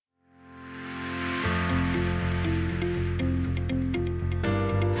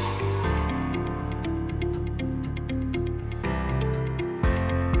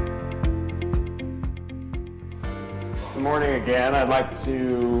again. I'd like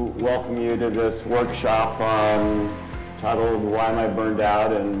to welcome you to this workshop titled Why Am I Burned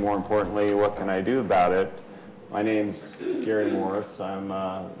Out, and more importantly, what can I do about it? My name's Gary Morris. I'm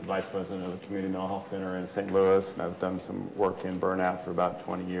Vice President of the Community Mental Health Center in St. Louis, and I've done some work in burnout for about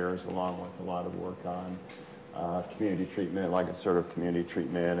 20 years, along with a lot of work on community treatment, like assertive community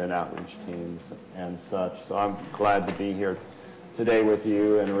treatment and outreach teams and such. So I'm glad to be here today with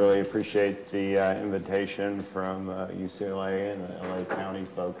you and really appreciate the invitation from UCLA and the LA County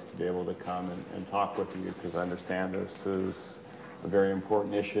folks to be able to come and talk with you, because I understand this is a very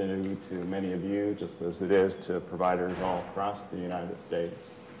important issue to many of you, just as it is to providers all across the United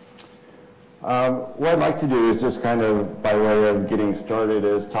States. What I'd like to do is just kind of, by way of getting started,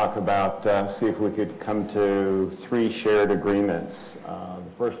 is talk about, see if we could come to 3 shared agreements.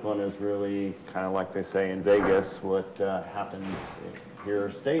 The first one is really kind of like they say in Vegas, what happens here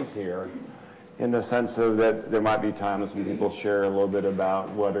stays here, in the sense of that there might be times when people share a little bit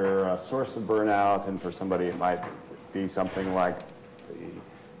about what are a source of burnout, and for somebody it might be something like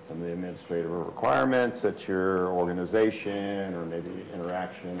some of the administrative requirements at your organization, or maybe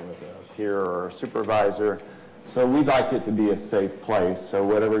interaction with a peer or a supervisor. So we'd like it to be a safe place, so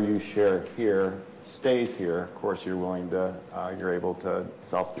whatever you share here stays here. Of course, you're able to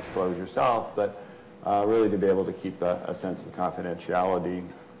self-disclose yourself, but really to be able to keep a sense of confidentiality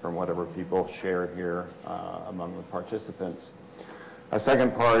from whatever people share here among the participants. A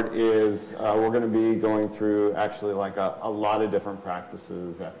second part is we're going to be going through actually like a lot of different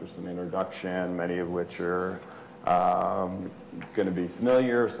practices after some introduction, many of which are going to be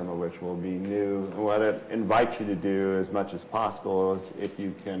familiar, some of which will be new. And what I invite you to do as much as possible is, if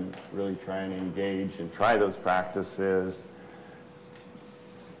you can really try and engage and try those practices.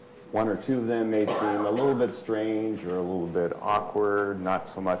 1 or 2 of them may seem a little bit strange or a little bit awkward, not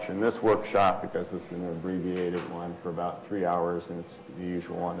so much in this workshop because this is an abbreviated one for about 3 hours, and the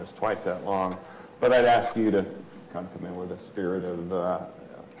usual one is twice that long. But I'd ask you to kind of come in with a spirit of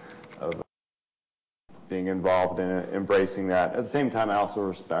being involved in it, embracing that. At the same time, I also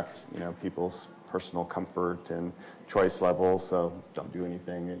respect, people's personal comfort and choice levels, so don't do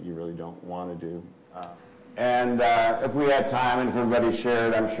anything that you really don't want to do. And if we had time and if everybody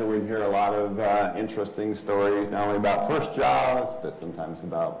shared, I'm sure we'd hear a lot of interesting stories, not only about first jobs, but sometimes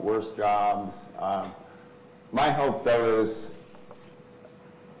about worst jobs. My hope, though, is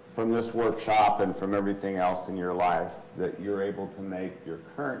from this workshop and from everything else in your life, that you're able to make your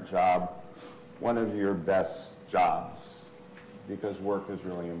current job one of your best jobs, because work is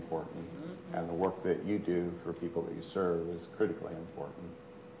really important, and the work that you do for people that you serve is critically important.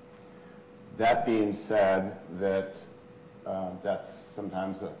 That being said, that's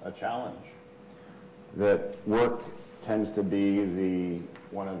sometimes a challenge. That work tends to be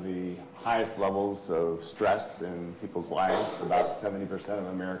one of the highest levels of stress in people's lives. About 70% of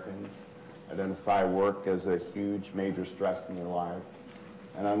Americans identify work as a huge major stress in their life.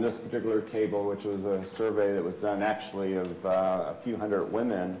 And on this particular table, which was a survey that was done actually of a few hundred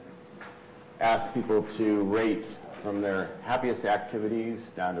women, asked people to rate from their happiest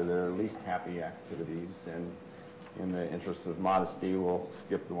activities down to their least happy activities. And in the interest of modesty, we'll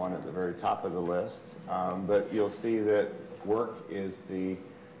skip the one at the very top of the list. But you'll see that work is the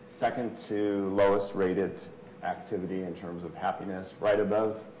second to lowest rated activity in terms of happiness, right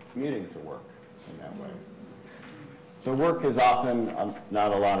above commuting to work in that way. So work is often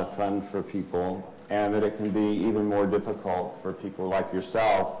not a lot of fun for people, and that it can be even more difficult for people like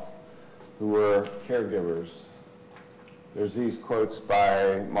yourself who are caregivers. There's these quotes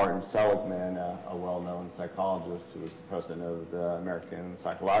by Martin Seligman, a well-known psychologist who was the president of the American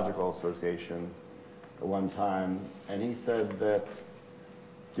Psychological Association at one time, and he said that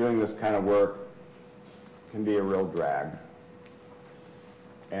doing this kind of work can be a real drag.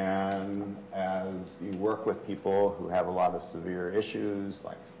 And as you work with people who have a lot of severe issues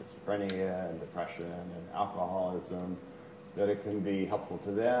like schizophrenia and depression and alcoholism, that it can be helpful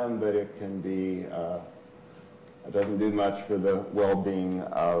to them, but it can be it doesn't do much for the well-being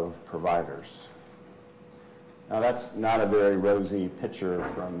of providers. Now, that's not a very rosy picture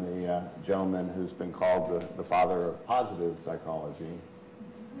from the gentleman who's been called the father of positive psychology.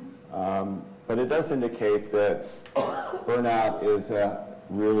 But it does indicate that burnout is a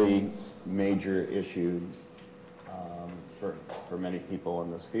really major issue for many people in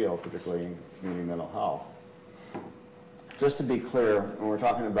this field, particularly in community mental health. Just to be clear, when we're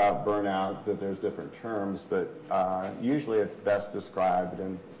talking about burnout, that there's different terms, but usually it's best described,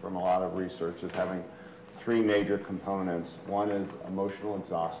 and from a lot of research, as having 3 major components. One is emotional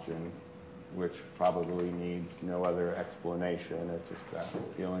exhaustion, which probably needs no other explanation. It's just that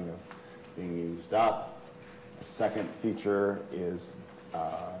feeling of being used up. The second feature is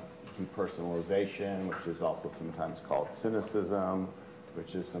depersonalization, which is also sometimes called cynicism,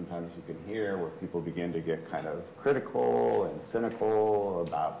 which is sometimes you can hear where people begin to get kind of critical and cynical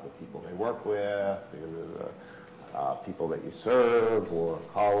about the people they work with, either the people that you serve or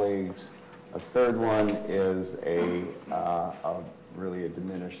colleagues. A third one is really a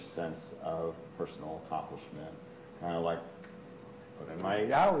diminished sense of personal accomplishment, kind of like, put in my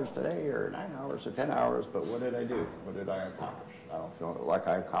 8 hours today, or 9 hours, or 10 hours, but what did I do? What did I accomplish? I don't feel like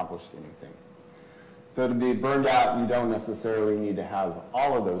I accomplished anything. So to be burned out, you don't necessarily need to have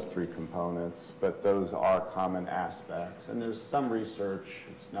all of those three components, but those are common aspects. And there's some research,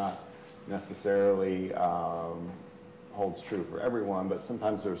 it's not necessarily holds true for everyone, but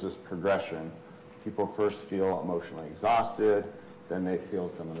sometimes there's this progression. People first feel emotionally exhausted, then they feel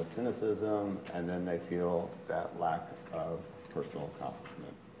some of the cynicism, and then they feel that lack of personal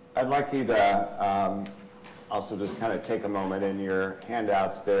accomplishment. I'd like you to also just kind of take a moment in your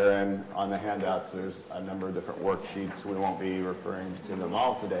handouts there, and on the handouts there's a number of different worksheets. We won't be referring to them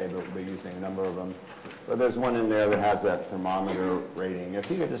all today, but we'll be using a number of them. But there's one in there that has that thermometer rating.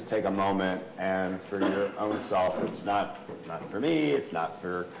 If you could just take a moment, and for your own self, it's not for me, it's not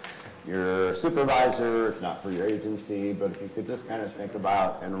for your supervisor, it's not for your agency, but if you could just kind of think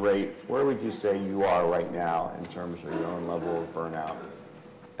about and rate, where would you say you are right now in terms of your own level of burnout?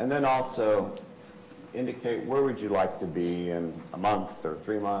 And then also indicate where would you like to be in a month or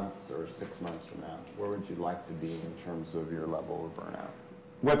 3 months or 6 months from now? Where would you like to be in terms of your level of burnout?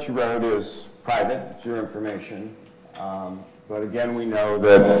 What you wrote is private, it's your information, but again, we know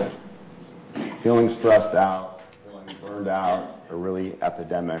that feeling stressed out, feeling burned out are really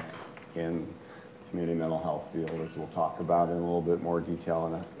epidemic in the community mental health field, as we'll talk about in a little bit more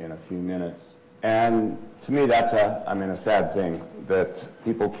detail in a few minutes. And to me, that's a sad thing, that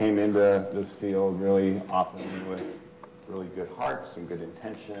people came into this field really often with really good hearts and good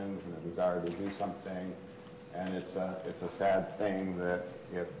intentions and a desire to do something. And it's a sad thing that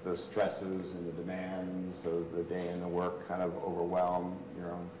if the stresses and the demands of the day and the work kind of overwhelm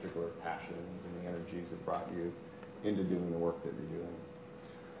your own particular passions and the energies that brought you into doing the work that you're doing.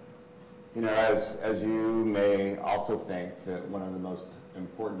 You know, as you may also think that one of the most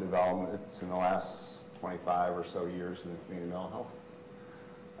important developments in the last 25 or so years in the community mental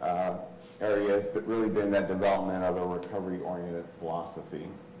health area has really been that development of a recovery-oriented philosophy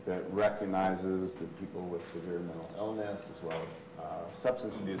that recognizes that people with severe mental illness as well as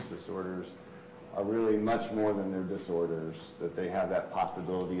substance abuse disorders are really much more than their disorders, that they have that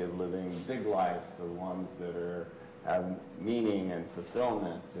possibility of living big lives, so ones that have meaning and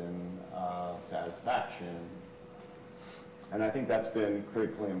fulfillment and satisfaction. And I think that's been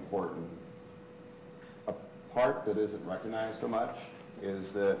critically important. A part that isn't recognized so much is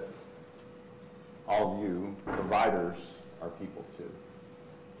that all of you, providers, are people too.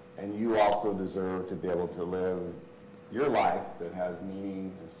 And you also deserve to be able to live your life that has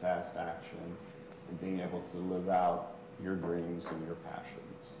meaning and satisfaction, and being able to live out your dreams and your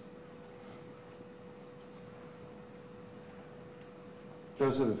passions.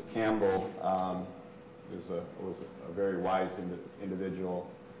 Joseph Campbell, was a very wise individual,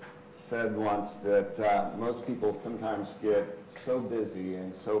 said once that most people sometimes get so busy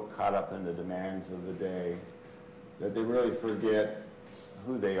and so caught up in the demands of the day that they really forget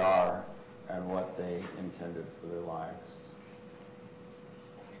who they are and what they intended for their lives.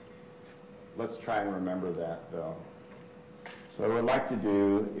 Let's try and remember that, though. So what I'd like to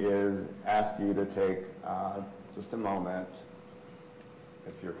do is ask you to take just a moment.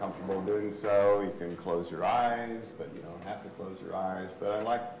 If you're comfortable doing so, you can close your eyes, but you don't have to close your eyes. But I'd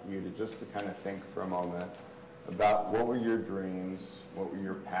like you to just to kind of think for a moment about what were your dreams, what were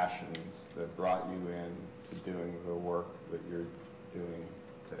your passions that brought you in to doing the work that you're doing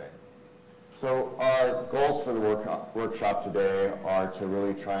today. So our goals for the workshop today are to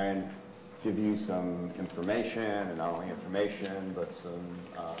really try and give you some information, and not only information, but some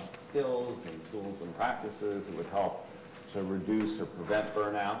skills and tools and practices that would help to reduce or prevent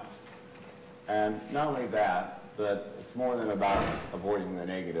burnout. And not only that, but it's more than about avoiding the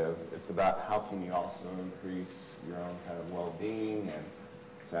negative. It's about how can you also increase your own kind of well-being and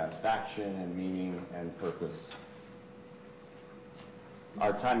satisfaction and meaning and purpose.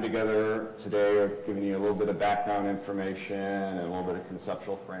 Our time together today are giving you a little bit of background information and a little bit of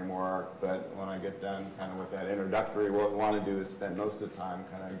conceptual framework, but when I get done kind of with that introductory, what we want to do is spend most of the time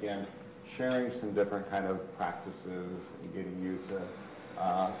kind of, again, sharing some different kind of practices and getting you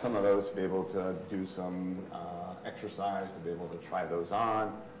to some of those to be able to do some exercise, to be able to try those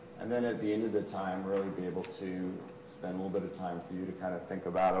on, and then at the end of the time really be able to spend a little bit of time for you to kind of think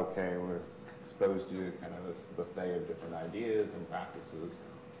about, okay, we're exposed you to kind of this buffet of different ideas and practices.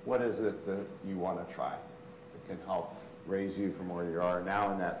 What is it that you want to try that can help raise you from where you are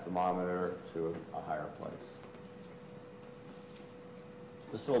now in that thermometer to a higher place?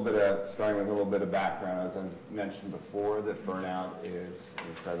 Just a little bit of, starting with a little bit of background, as I mentioned before, that burnout is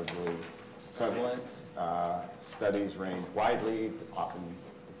incredibly prevalent. Studies range widely, often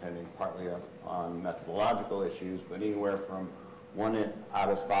depending partly on methodological issues, but anywhere from 1 out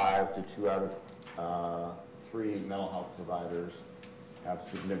of 5 to 2 out of 3 mental health providers have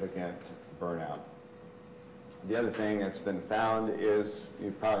significant burnout. The other thing that's been found is,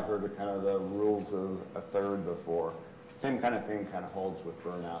 you've probably heard of kind of the rules of a third before. Same kind of thing kind of holds with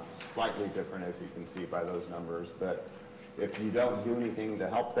burnout, slightly different as you can see by those numbers, but if you don't do anything to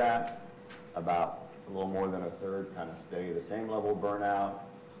help that, about a little more than a third kind of stay the same level of burnout,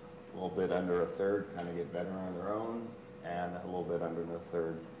 a little bit under a third kind of get better on their own, and a little bit under a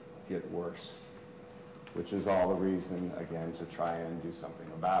third get worse, which is all the reason, again, to try and do something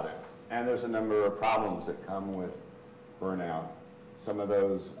about it. And there's a number of problems that come with burnout. Some of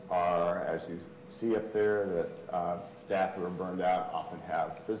those are, as you see up there, that staff who are burned out often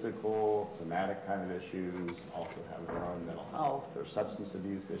have physical, somatic kind of issues, also have their own mental health, their substance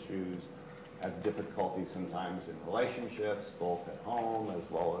abuse issues, have difficulty sometimes in relationships, both at home as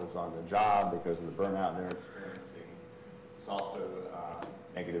well as on the job because of the burnout they're experiencing. It's also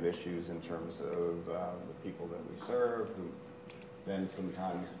negative issues in terms of the people that we serve, who then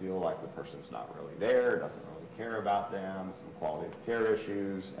sometimes feel like the person's not really there, doesn't really care about them, some quality of care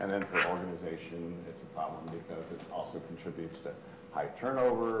issues, and then for organization, it's a problem because it also contributes to high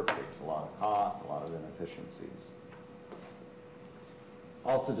turnover, creates a lot of costs, a lot of inefficiencies.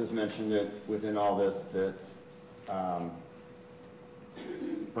 Also just mentioned that within all this that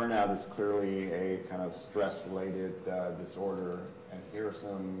burnout is clearly a kind of stress-related disorder, and here's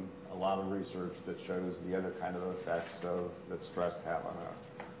a lot of research that shows the other kind of effects that stress have on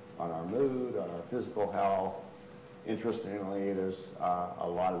us, on our mood, on our physical health. Interestingly, there's a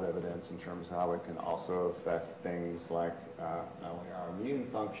lot of evidence in terms of how it can also affect things like not only our immune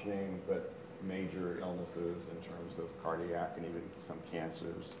functioning, but major illnesses in terms of cardiac and even some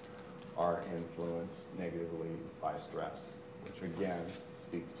cancers are influenced negatively by stress, which again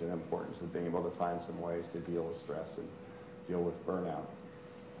speaks to the importance of being able to find some ways to deal with stress and deal with burnout.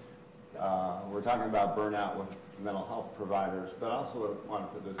 We're talking about burnout with mental health providers, but I also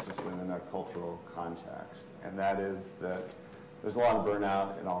want to put this just within a cultural context, and that is that there's a lot of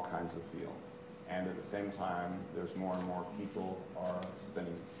burnout in all kinds of fields, and at the same time, there's more and more people are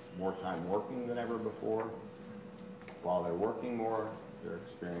spending more time working than ever before. While they're working more, they're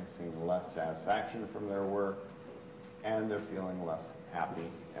experiencing less satisfaction from their work, and they're feeling less happy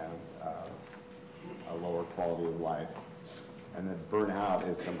and a lower quality of life. And that burnout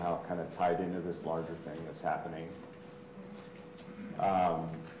is somehow kind of tied into this larger thing that's happening.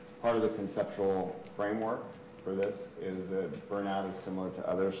 Part of the conceptual framework for this is that burnout is similar to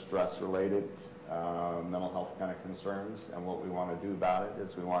other stress-related mental health kind of concerns, and what we want to do about it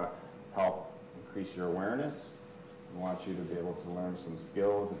is we want to help increase your awareness. We want you to be able to learn some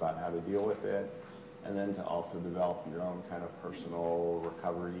skills about how to deal with it, and then to also develop your own kind of personal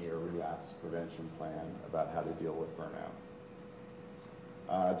recovery or relapse prevention plan about how to deal with burnout.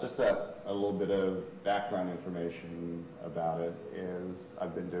 Just a little bit of background information about it is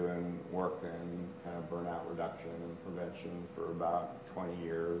I've been doing work in kind of burnout reduction and prevention for about 20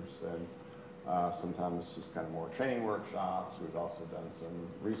 years, and sometimes just kind of more training workshops. We've also done some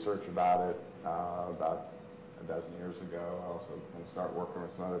research about it about a dozen years ago. I also kind of started working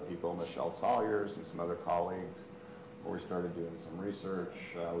with some other people, Michelle Salyers and some other colleagues, where we started doing some research.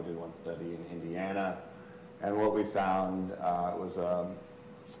 We did one study in Indiana, and what we found was a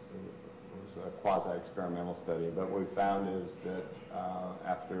quasi-experimental study, but what we found is that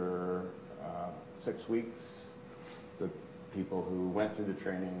after 6 weeks, the people who went through the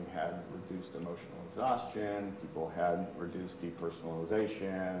training had reduced emotional exhaustion, people had reduced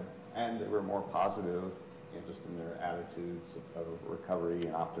depersonalization, and they were more positive just in their attitudes of recovery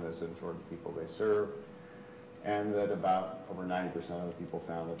and optimism toward the people they serve, and that about over 90% of the people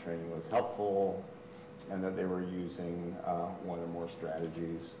found the training was helpful, and that they were using one or more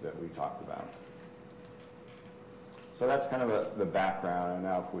strategies that we talked about. So that's kind of the background, and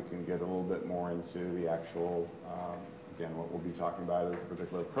now if we can get a little bit more into the actual, again, what we'll be talking about is a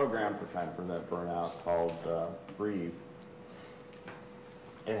particular program for trying to prevent burnout called BREATHE.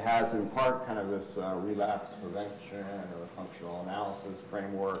 It has in part kind of this relapse prevention or functional analysis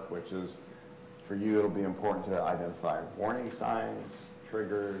framework, which is, for you, it'll be important to identify warning signs,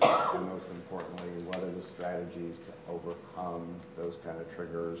 triggers, and most importantly, what are the strategies to overcome those kind of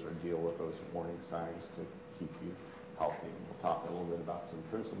triggers or deal with those warning signs to keep you healthy. We'll talk a little bit about some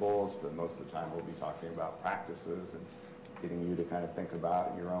principles, but most of the time we'll be talking about practices and getting you to kind of think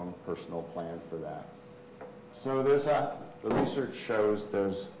about your own personal plan for that. So the research shows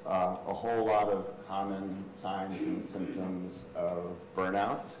there's a whole lot of common signs and symptoms of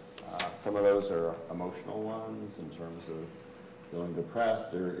burnout. Some of those are emotional ones in terms of feeling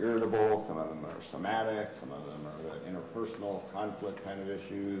depressed or irritable. Some of them are somatic. Some of them are the interpersonal conflict kind of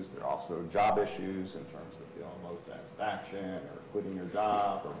issues. There are also job issues in terms of feeling low satisfaction or quitting your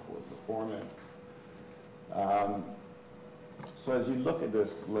job or poor performance. So as you look at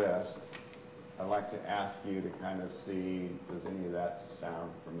this list, I'd like to ask you to kind of see, does any of that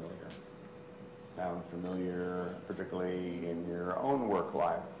sound familiar? Sound familiar, particularly in your own work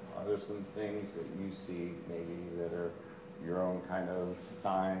life? Are there some things that you see maybe that are your own kind of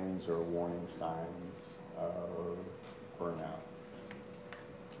signs or warning signs of burnout?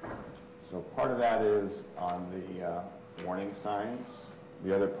 So part of that is on the warning signs.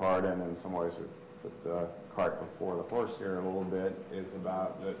 The other part, and in some ways we put the cart before the horse here a little bit, is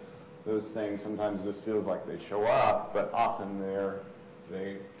about that those things sometimes just feels like they show up, but often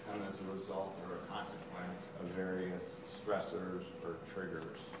they come as a result or a consequence of various stressors or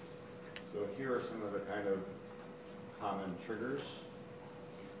triggers. So here are some of the kind of common triggers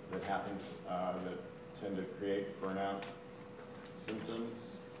that happen that tend to create burnout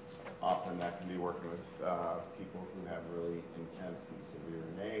symptoms. Often that can be working with people who have really intense and severe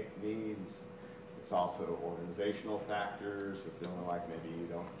needs. It's also organizational factors, so feeling like maybe you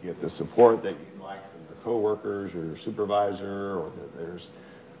don't get the support that you'd like from your coworkers or your supervisor, or that there's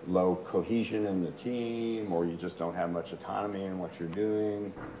low cohesion in the team, or you just don't have much autonomy in what you're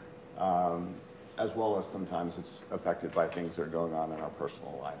doing, as well as sometimes it's affected by things that are going on in our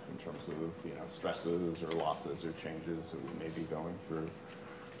personal life in terms of stresses or losses or changes that we may be going through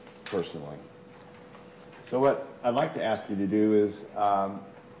personally. So what I'd like to ask you to do is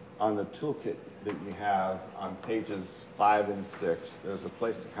on the toolkit that you have on pages 5 and 6, there's a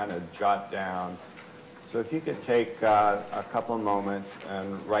place to kind of jot down. So if you could take a couple of moments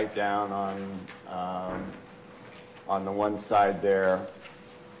and write down on the one side there,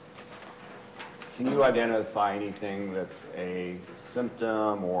 can you identify anything that's a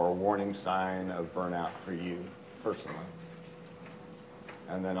symptom or a warning sign of burnout for you personally?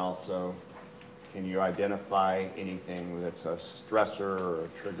 And then also, can you identify anything that's a stressor or a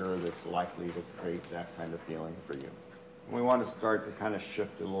trigger that's likely to create that kind of feeling for you? We want to start to kind of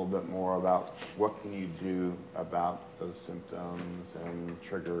shift a little bit more about what can you do about those symptoms and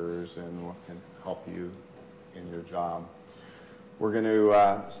triggers and what can help you in your job. We're going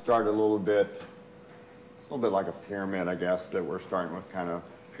to start a little bit, it's a little bit like a pyramid, I guess, that we're starting with kind of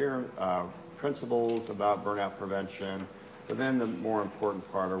principles about burnout prevention. But then the more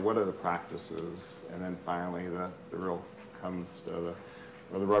important part are what are the practices, and then finally the real comes to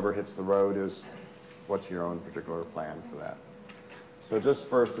where the rubber hits the road is what's your own particular plan for that. So just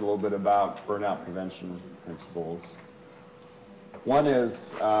first a little bit about burnout prevention principles. One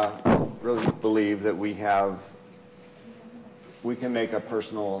is really believe that we can make a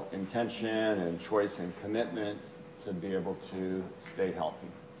personal intention and choice and commitment to be able to stay healthy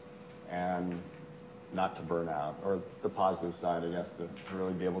and not to burn out, or the positive side, I guess, to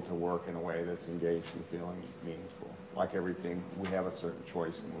really be able to work in a way that's engaged and feeling meaningful. Like everything, we have a certain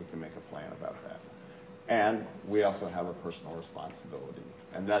choice and we can make a plan about that. And we also have a personal responsibility.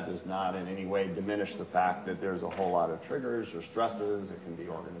 And that does not in any way diminish the fact that there's a whole lot of triggers or stresses. It can be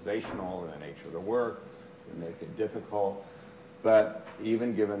organizational in the nature of the work, it can make it difficult. But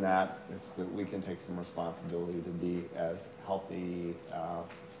even given that, it's that we can take some responsibility to be as healthy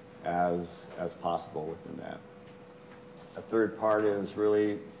as possible within that. A third part is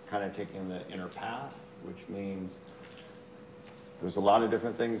really kind of taking the inner path, which means there's a lot of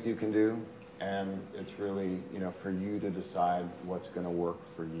different things you can do, and it's really, for you to decide what's going to work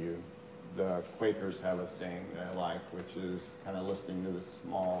for you. The Quakers have a saying that I like, which is kind of listening to the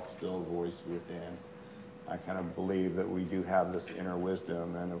small, still voice within. I kind of believe that we do have this inner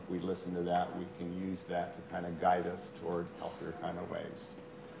wisdom, and if we listen to that, we can use that to kind of guide us toward healthier kind of ways.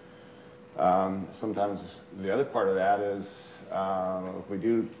 Sometimes the other part of that is if we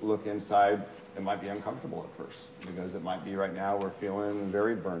do look inside, it might be uncomfortable at first, because it might be right now we're feeling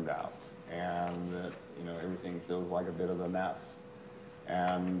very burned out, and that everything feels like a bit of a mess.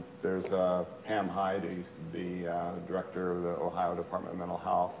 And there's Pam Hyde, who used to be director of the Ohio Department of Mental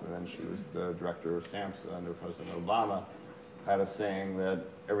Health, and then she was the director of SAMHSA under President Obama, had a saying that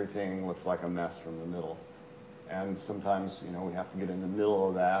everything looks like a mess from the middle. And sometimes, we have to get in the middle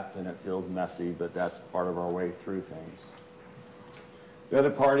of that, and it feels messy, but that's part of our way through things. The other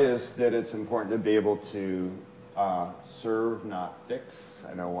part is that it's important to be able to serve, not fix.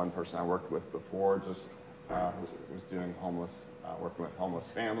 I know one person I worked with before just was doing working with homeless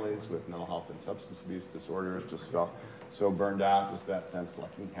families with mental health and substance abuse disorders, just felt so burned out, just that sense like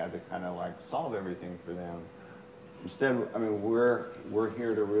he had to kind of like solve everything for them. Instead, we're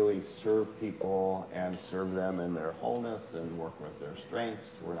here to really serve people and serve them in their wholeness and work with their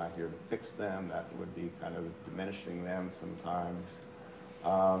strengths. We're not here to fix them. That would be kind of diminishing them sometimes.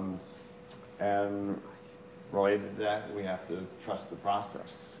 And related to that, we have to trust the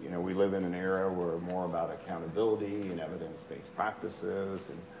process. We live in an era where more about accountability and evidence-based practices.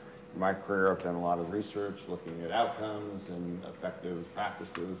 And in my career, I've done a lot of research looking at outcomes and effective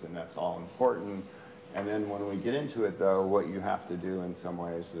practices, and that's all important. And then when we get into it, though, what you have to do in some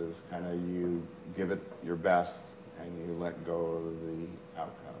ways is kind of you give it your best and you let go of the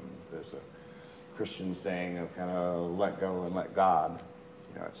outcomes. There's a Christian saying of kind of let go and let God.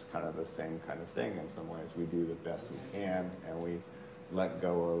 It's kind of the same kind of thing in some ways. We do the best we can, and we let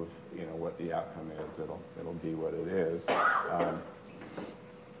go of what the outcome is. It'll be what it is.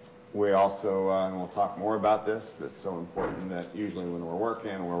 We also, and we'll talk more about this, it's so important that usually when we're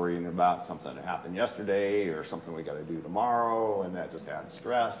working, we're reading about something that happened yesterday or something we got to do tomorrow, and that just adds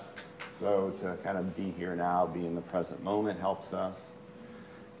stress. So to kind of be here now, be in the present moment helps us.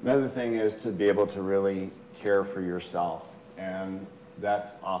 Another thing is to be able to really care for yourself, and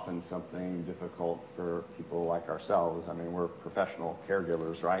that's often something difficult for people like ourselves. I mean, we're professional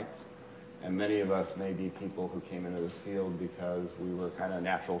caregivers, right? And many of us may be people who came into this field because we were kind of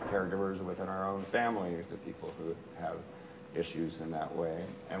natural caregivers within our own family to people who have issues in that way.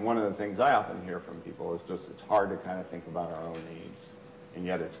 And one of the things I often hear from people is just it's hard to kind of think about our own needs, and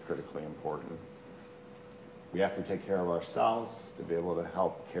yet it's critically important. We have to take care of ourselves to be able to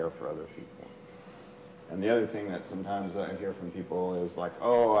help care for other people. And the other thing that sometimes I hear from people is like,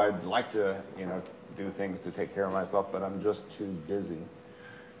 oh, I'd like to, do things to take care of myself, but I'm just too busy.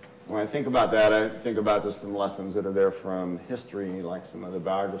 When I think about that, I think about just some lessons that are there from history, like some of the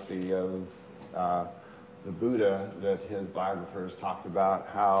biography of the Buddha, that his biographers talked about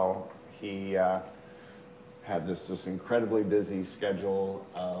how he had this incredibly busy schedule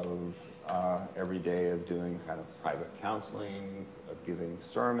of every day of doing kind of private counselings, of giving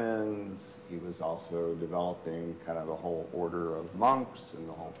sermons. He was also developing kind of the whole order of monks and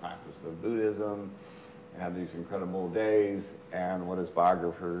the whole practice of Buddhism. Had these incredible days, and what his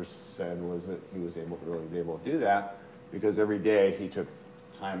biographers said was that he was able to really be able to do that because every day he took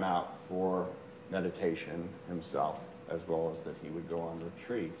time out for meditation himself, as well as that he would go on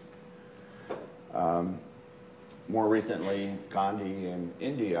retreats. More recently, Gandhi in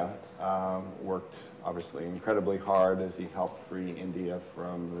India worked obviously incredibly hard as he helped free India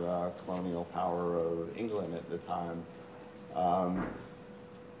from the colonial power of England at the time.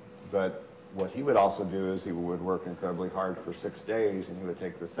 But what he would also do is he would work incredibly hard for 6 days, and he would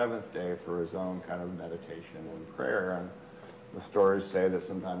take the 7th day for his own kind of meditation and prayer. And the stories say that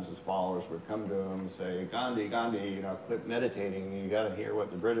sometimes his followers would come to him and say, Gandhi, quit meditating. You got to hear what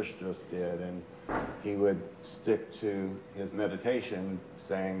the British just did. And he would stick to his meditation,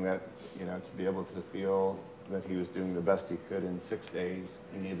 saying that, to be able to feel that he was doing the best he could in 6 days,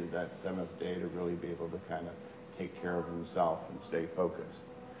 he needed that 7th day to really be able to kind of take care of himself and stay focused.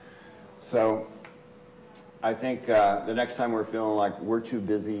 So I think the next time we're feeling like we're too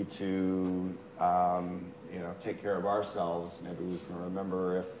busy to, take care of ourselves, maybe we can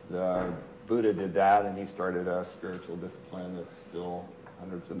remember if the Buddha did that and he started a spiritual discipline that's still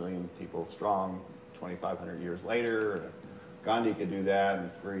hundreds of millions of people strong 2,500 years later. Gandhi could do that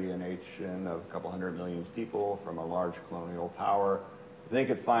and free a nation of a couple 100 million people from a large colonial power. If they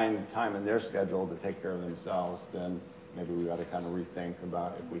could find time in their schedule to take care of themselves, then maybe we ought to kind of rethink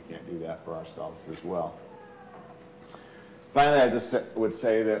about if we can't do that for ourselves as well. Finally, I just would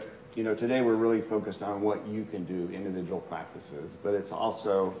say that, today we're really focused on what you can do, individual practices, but it's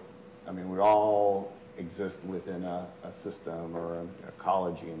also, we all exist within a system or an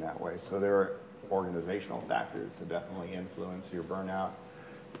ecology in that way. So there are organizational factors that definitely influence your burnout,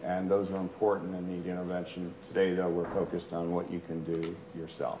 and those are important and need intervention. Today, though, we're focused on what you can do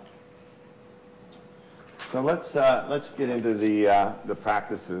yourself. So let's get into the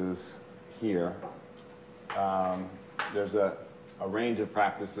practices here. There's a range of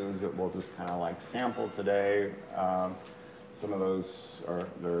practices that we'll just kind of like sample today. Some of those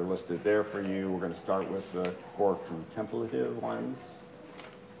they're listed there for you. We're going to start with the core contemplative ones.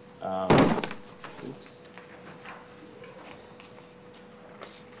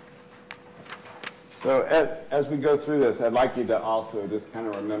 So as we go through this, I'd like you to also just kind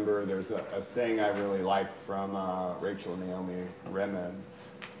of remember there's a saying I really like from Rachel Naomi Remen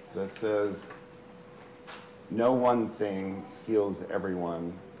that says, no one thing heals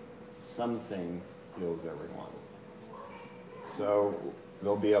everyone, something heals everyone. So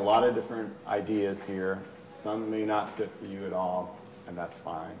there'll be a lot of different ideas here. Some may not fit for you at all, and that's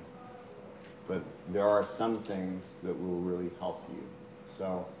fine. But there are some things that will really help you.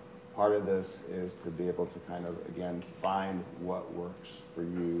 So part of this is to be able to kind of, again, find what works for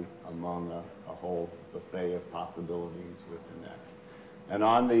you among a whole buffet of possibilities within that. And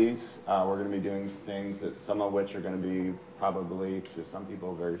on these, we're going to be doing things that some of which are going to be probably to some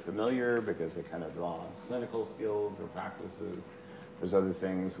people very familiar because they kind of draw on clinical skills or practices. There's other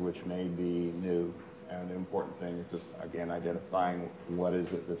things which may be new. And the important thing is just, again, identifying what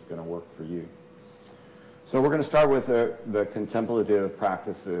is it that's going to work for you. So we're going to start with the contemplative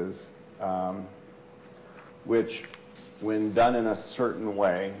practices, which when done in a certain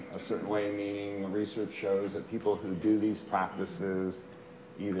way meaning research shows that people who do these practices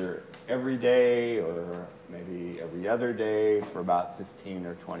either every day or maybe every other day for about 15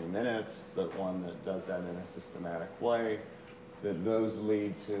 or 20 minutes, but one that does that in a systematic way, that those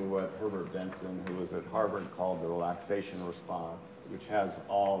lead to what Herbert Benson, who was at Harvard, called the relaxation response, which has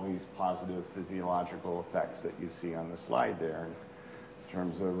all these positive physiological effects that you see on the slide there in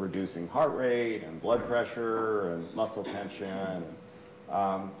terms of reducing heart rate and blood pressure and muscle tension.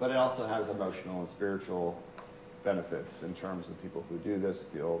 But it also has emotional and spiritual benefits in terms of people who do this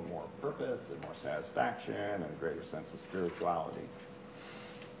feel more purpose and more satisfaction and a greater sense of spirituality.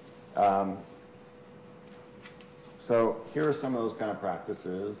 So here are some of those kind of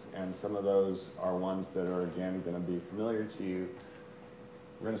practices, and some of those are ones that are, again, going to be familiar to you.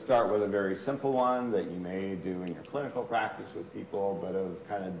 We're going to start with a very simple one that you may do in your clinical practice with people, but of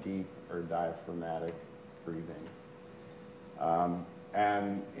kind of deep or diaphragmatic breathing.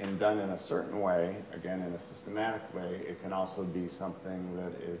 And done in a certain way, again, in a systematic way, it can also be something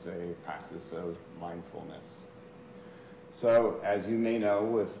that is a practice of mindfulness. So as you may know,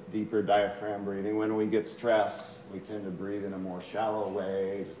 with deeper diaphragm breathing, when we get stressed, we tend to breathe in a more shallow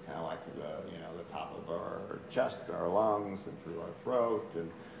way, just kind of like the top of our chest, our lungs, and through our throat,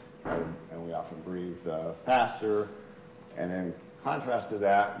 and we often breathe faster. And in contrast to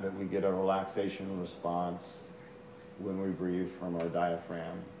that we get a relaxation response when we breathe from our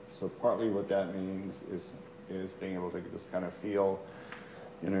diaphragm. So partly what that means is being able to just kind of feel,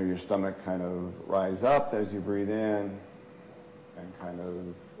 your stomach kind of rise up as you breathe in, and kind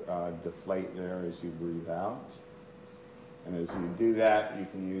of deflate there as you breathe out. And as you do that, you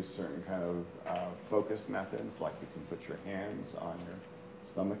can use certain kind of focus methods, like you can put your hands on your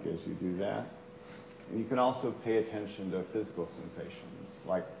stomach as you do that. And you can also pay attention to physical sensations,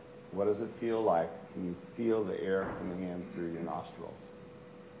 like what does it feel like? Can you feel the air coming in through your nostrils?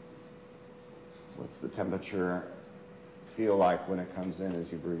 What's the temperature feel like when it comes in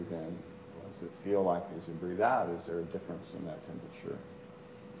as you breathe in? What does it feel like as you breathe out? Is there a difference in that temperature?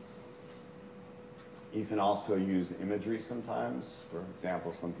 You can also use imagery sometimes. For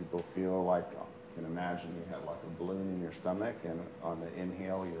example, some people feel like, you can imagine you have like a balloon in your stomach, and on the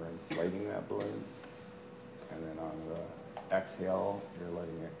inhale, you're inflating that balloon. And then on the exhale, you're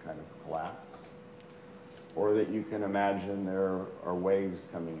letting it kind of collapse. Or that you can imagine there are waves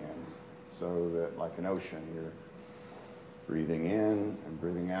coming in, so that like an ocean, you're breathing in and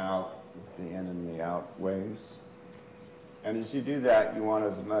breathing out with the in and the out waves. And as you do that, you want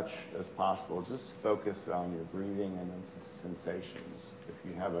as much as possible just focus on your breathing and then sensations. If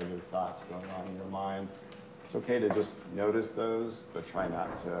you have other thoughts going on in your mind, it's okay to just notice those, but try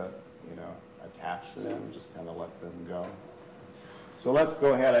not to, attach to them. Just kind of let them go. So let's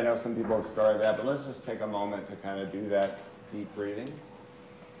go ahead. I know some people have started that, but let's just take a moment to kind of do that deep breathing.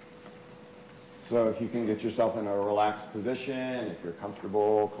 So if you can get yourself in a relaxed position, if you're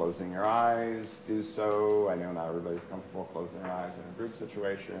comfortable closing your eyes, do so. I know not everybody's comfortable closing their eyes in a group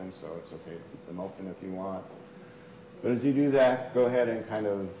situation, so it's okay to keep them open if you want. But as you do that, go ahead and kind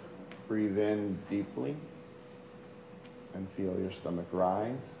of breathe in deeply and feel your stomach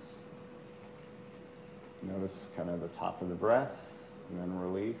rise. Notice kind of the top of the breath, and then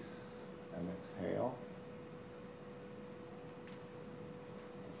release and exhale.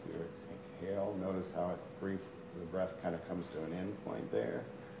 So your exhale, notice how the breath kind of comes to an end point there.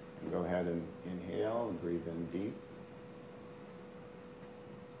 And go ahead and inhale and breathe in deep.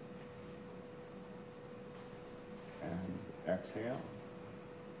 And exhale.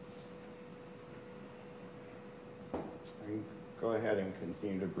 And go ahead and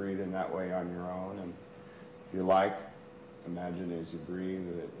continue to breathe in that way on your own. And if you like, imagine as you breathe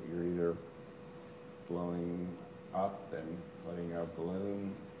that you're either blowing up and letting a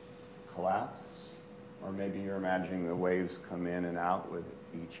balloon collapse. Or maybe you're imagining the waves come in and out with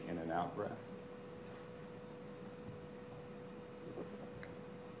each in and out breath.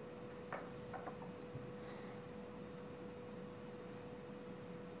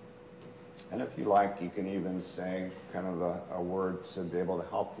 And if you like, you can even say kind of a word to be able to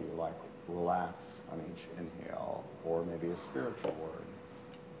help you, like relax on each inhale, or maybe a spiritual word,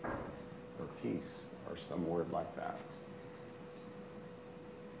 or peace, or some word like that.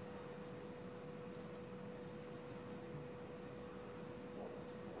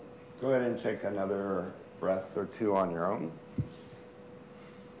 Go ahead and take another breath or two on your own.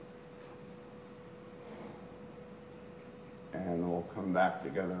 And we'll come back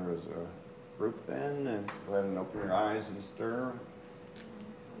together as a group then, and go ahead and open your eyes and stir.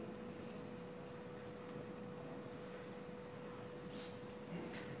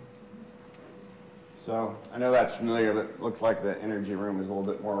 So I know that's familiar, but it looks like the energy room is a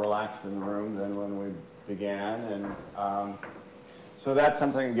little bit more relaxed in the room than when we began. And so that's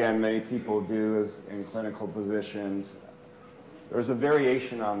something, again, many people do is in clinical positions. There's a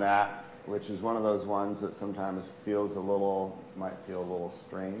variation on that, which is one of those ones that sometimes might feel a little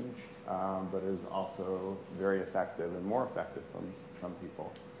strange, but is also very effective and more effective from some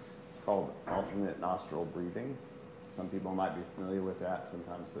people. It's called alternate nostril breathing. Some people might be familiar with that.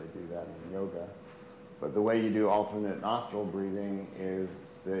 Sometimes they do that in yoga. But the way you do alternate nostril breathing is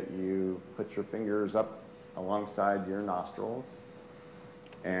that you put your fingers up alongside your nostrils,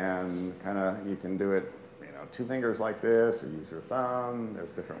 and kind of you can do it, 2 fingers like this, or use your thumb. There's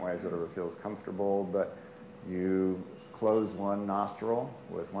different ways, whatever feels comfortable, but you close one nostril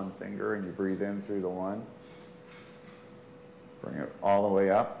with one finger and you breathe in through the one. Bring it all the way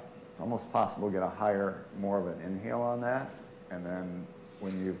up. It's almost possible to get more of an inhale on that, and then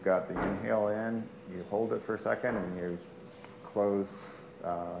when you've got the inhale in, you hold it for a second and you close,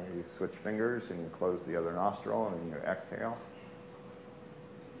 you switch fingers and you close the other nostril and then you exhale.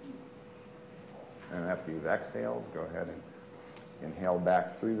 And after you've exhaled, go ahead and inhale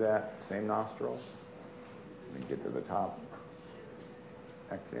back through that same nostril and get to the top.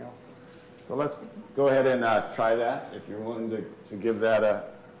 Exhale. So let's go ahead and try that. If you're willing to give that a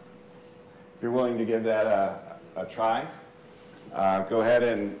try. Go ahead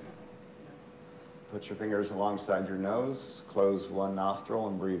and put your fingers alongside your nose, close one nostril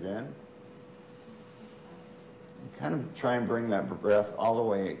and breathe in. Kind of try and bring that breath all the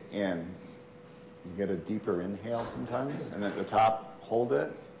way in. You get a deeper inhale sometimes, and at the top, hold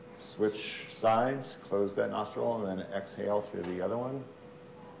it, switch sides, close that nostril, and then exhale through the other one.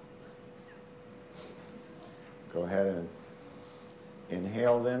 Go ahead and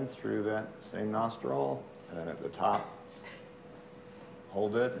inhale then through that same nostril, and then at the top,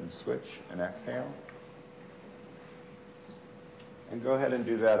 hold it and switch and exhale. And go ahead and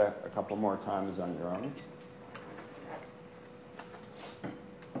do that a couple more times on your own.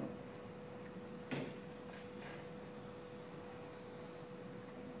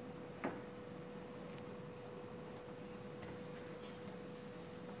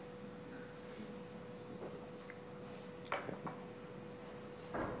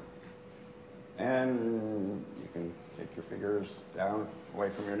 And you can take your fingers down away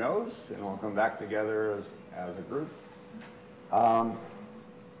from your nose, and we'll come back together as a group.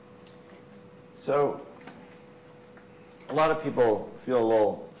 So a lot of people feel a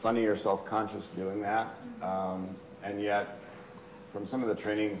little funny or self-conscious doing that, and yet from some of the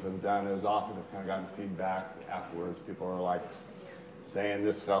trainings I've done, as often I've kind of gotten feedback afterwards. People are like saying,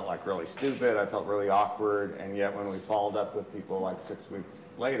 this felt like really stupid, I felt really awkward, and yet when we followed up with people like 6 weeks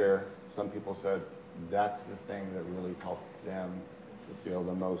later, some people said that's the thing that really helped them to feel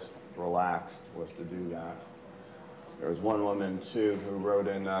the most relaxed, was to do that. There was one woman, too, who wrote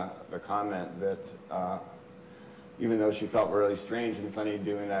in the comment that even though she felt really strange and funny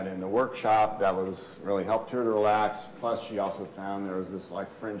doing that in the workshop, that was really helped her to relax. Plus, she also found there was this like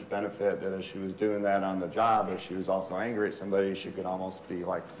fringe benefit that as she was doing that on the job, if she was also angry at somebody, she could almost be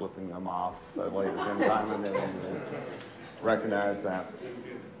like flipping them off suddenly at the same time, and they didn't recognize that.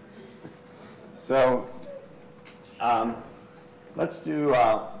 So let's do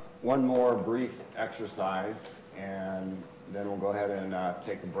one more brief exercise, and then we'll go ahead and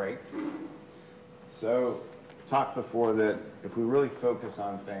take a break. So talked before that if we really focus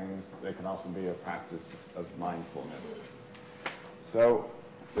on things, they can also be a practice of mindfulness. So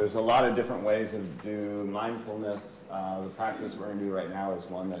there's a lot of different ways to do mindfulness. The practice we're going to do right now is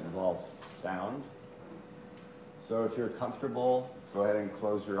one that involves sound. So if you're comfortable, go ahead and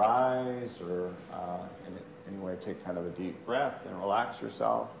close your eyes, or anyway, take kind of a deep breath and relax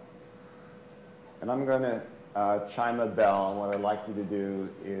yourself. And I'm going to chime a bell, and what I'd like you to do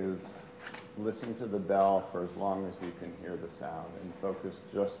is listen to the bell for as long as you can hear the sound and focus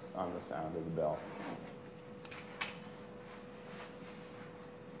just on the sound of the bell.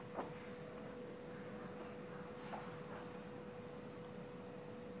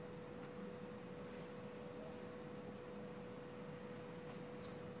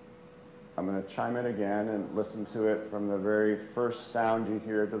 I'm going to chime it again and listen to it from the very first sound you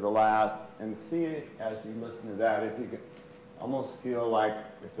hear to the last, and see it as you listen to that, if you can almost feel like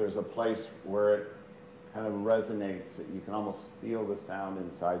if there's a place where it kind of resonates, that you can almost feel the sound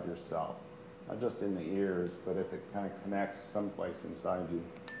inside yourself. Not just in the ears, but if it kind of connects someplace inside you.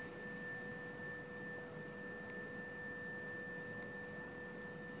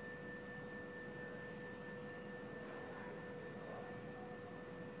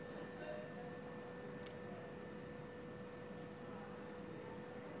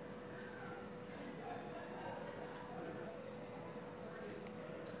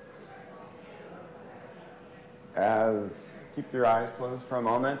 Keep your eyes closed for a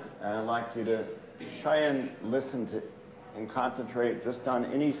moment, and I'd like you to try and listen to and concentrate just on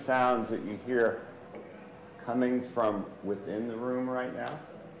any sounds that you hear coming from within the room right now.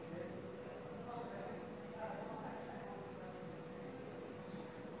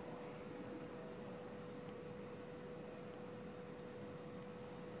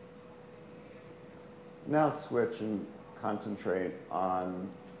 Now switch and concentrate on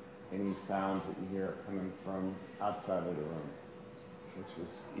any sounds that you hear coming from outside of the room, which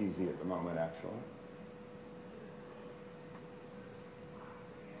is easy at the moment, actually.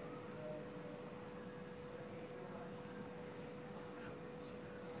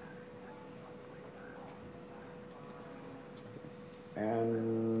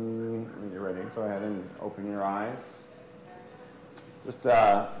 And when you're ready, go ahead and open your eyes. Just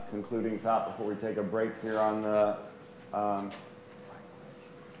a concluding thought before we take a break here on the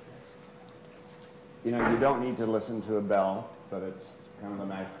you don't need to listen to a bell, but it's kind of a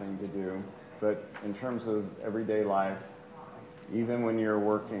nice thing to do. But in terms of everyday life, even when you're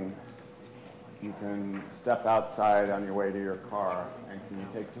working, you can step outside on your way to your car, and can you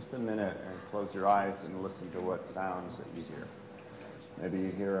take just a minute and close your eyes and listen to what sounds that you hear. Maybe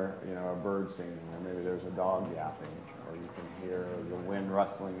you hear, a bird singing, or maybe there's a dog yapping, or you can hear the wind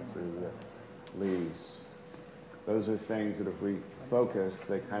rustling through the leaves. Those are things that if we focus,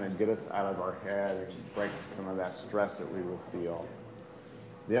 they kind of get us out of our head and break some of that stress that we would feel.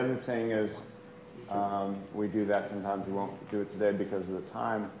 The other thing is, we do that sometimes. We won't do it today because of the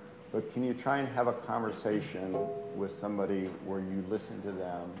time, but can you try and have a conversation with somebody where you listen to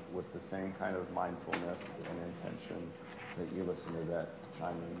them with the same kind of mindfulness and intention that you listen to that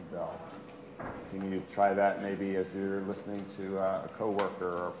chiming bell? Can you try that maybe as you're listening to a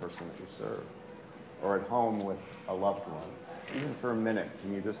coworker or a person that you serve? Or at home with a loved one, even for a minute,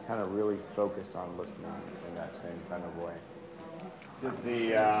 can you just kind of really focus on listening in that same kind of way? Did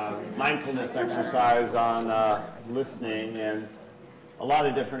the mindfulness exercise on listening, and a lot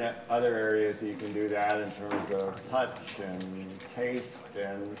of different other areas that you can do that in terms of touch and taste.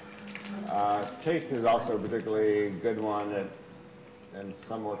 And taste is also a particularly good one that in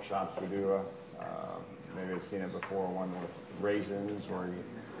some workshops we do maybe I've seen it before, one with raisins, where you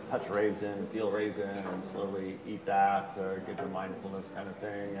touch raisin, feel raisin, and slowly eat that to get the mindfulness kind of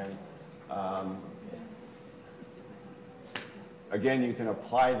thing. And again, you can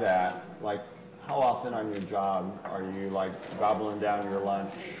apply that, like how often on your job are you like gobbling down your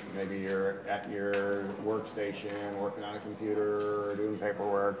lunch? Maybe you're at your workstation working on a computer or doing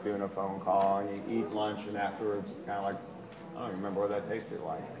paperwork, doing a phone call, and you eat lunch, and afterwards it's kind of like, I don't remember what that tasted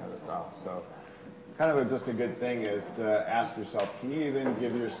like, kind of stuff. So kind of just a good thing is to ask yourself, can you even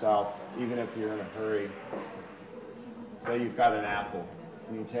give yourself, even if you're in a hurry, say you've got an apple,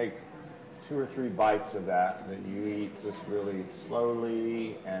 can you take 2 or 3 bites of that you eat just really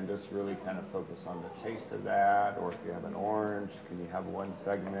slowly and just really kind of focus on the taste of that? Or if you have an orange, can you have one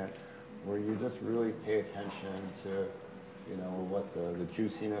segment where you just really pay attention to, what the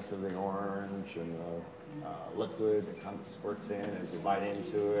juiciness of the orange and the liquid that squirts in as you bite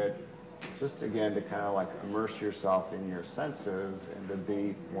into it? Just again to kind of like immerse yourself in your senses and to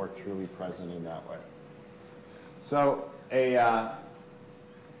be more truly present in that way. So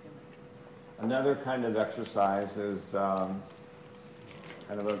another kind of exercise is kind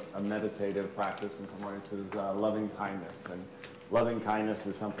of a meditative practice in some ways is loving kindness. And loving kindness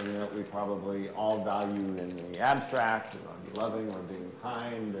is something that we probably all value in the abstract. We want to be loving or being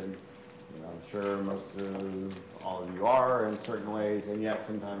kind, and I'm sure most of all of you are in certain ways, and yet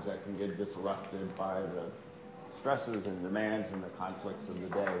sometimes that can get disrupted by the stresses and demands and the conflicts of the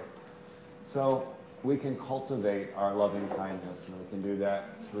day. So we can cultivate our loving kindness, and we can do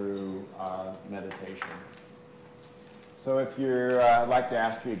that through meditation. So if you're, I'd like to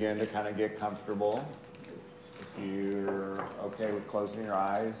ask you again to kind of get comfortable. If you're okay with closing your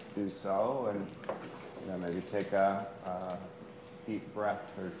eyes, do so, and maybe take a deep breath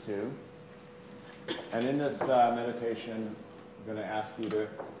or two. And in this meditation, I'm going to ask you to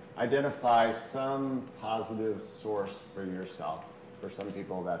identify some positive source for yourself. For some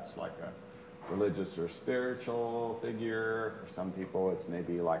people, that's like a religious or spiritual figure. For some people, it's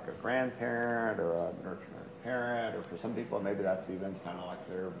maybe like a grandparent or a nurturing parent. Or for some people, maybe that's even kind of like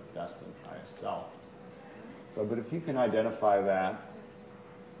their best and highest self. So, but if you can identify that,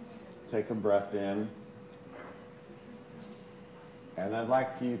 take a breath in. And I'd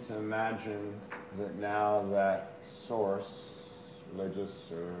like you to imagine that now that source,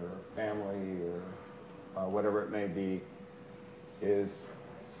 religious or family or whatever it may be, is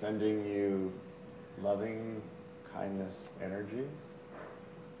sending you loving kindness energy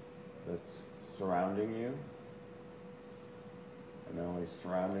that's surrounding you. And not only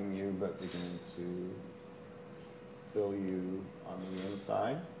surrounding you, but beginning to fill you on the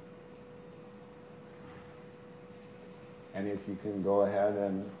inside. And if you can go ahead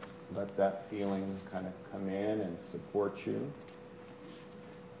and let that feeling kind of come in and support you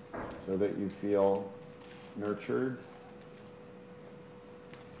so that you feel nurtured,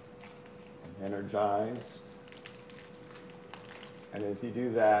 and energized. And as you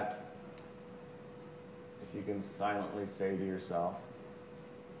do that, if you can silently say to yourself,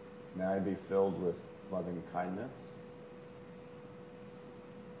 may I be filled with loving kindness,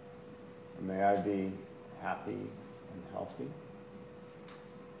 and may I be happy and healthy.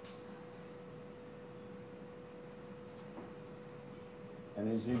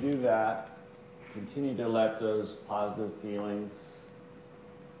 And as you do that, continue to let those positive feelings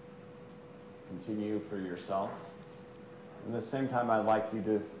continue for yourself. And at the same time, I'd like you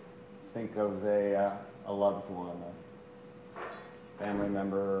to think of a loved one, a family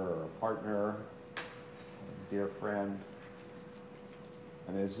member or a partner, a dear friend.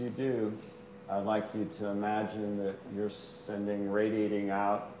 And as you do, I'd like you to imagine that you're radiating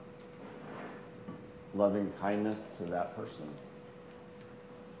out loving kindness to that person.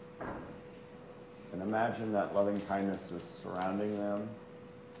 And imagine that loving kindness is surrounding them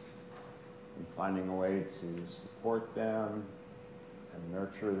and finding a way to support them and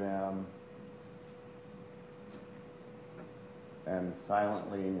nurture them. And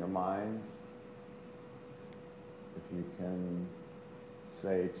silently in your mind, if you can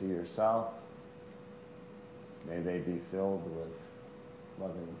say to yourself, may they be filled with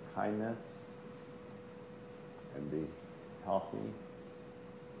loving kindness and be healthy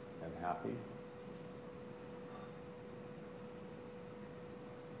and happy.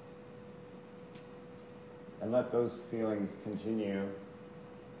 And let those feelings continue.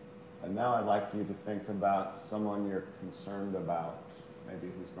 And now I'd like you to think about someone you're concerned about,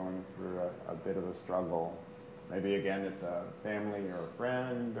 maybe who's going through a bit of a struggle. Maybe again it's a family or a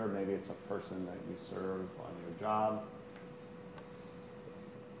friend, or maybe it's a person that you serve on your job.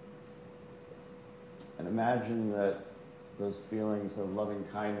 And imagine that those feelings of loving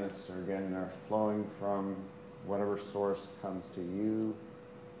kindness are flowing from whatever source comes to you,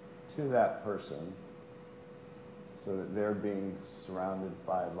 to that person, so that they're being surrounded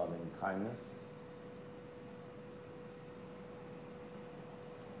by loving kindness.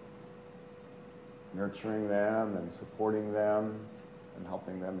 Nurturing them and supporting them and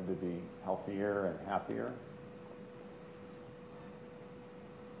helping them to be healthier and happier.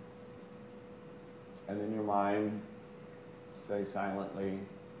 And in your mind, say silently,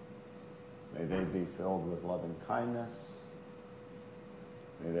 may they be filled with loving kindness.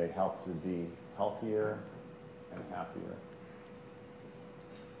 May they help to be healthier and happier.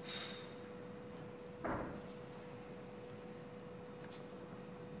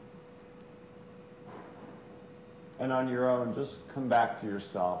 And on your own, just come back to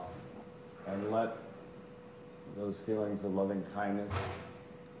yourself and let those feelings of loving kindness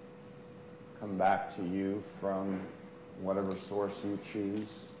come back to you from whatever source you choose,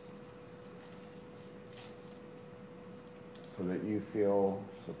 so that you feel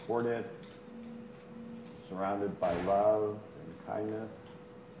supported, surrounded by love and kindness.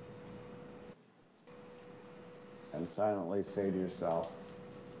 And silently say to yourself,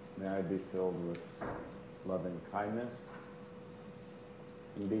 may I be filled with loving kindness,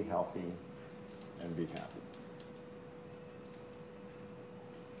 and be healthy and be happy.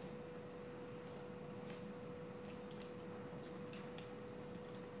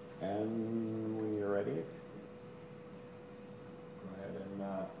 And when you're ready, go ahead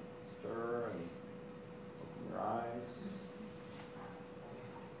and stir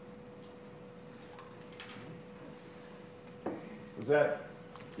that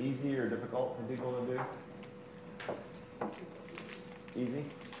easy or difficult for people to do? Easy?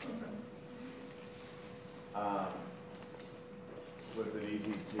 Was it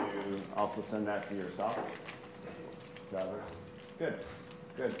easy to also send that to yourself? Good,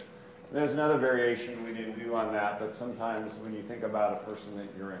 good. There's another variation we didn't do on that, but sometimes when you think about a person that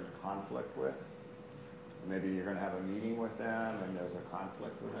you're in conflict with, maybe you're going to have a meeting with them and there's a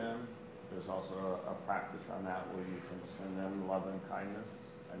conflict with them, there's also a practice on that where you can send them love and kindness.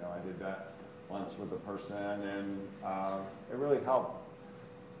 I know I did that once with a person, and it really helped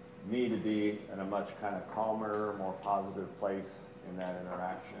me to be in a much kind of calmer, more positive place in that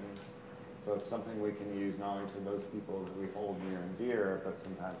interaction. So it's something we can use not only for those people that we hold near and dear, but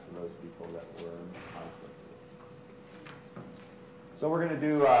sometimes for those people that we're in conflict with. So we're going to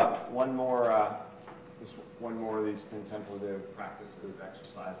do just one more of these contemplative practices,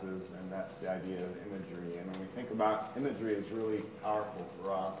 exercises, and that's the idea of imagery. And when we think about imagery, it's really powerful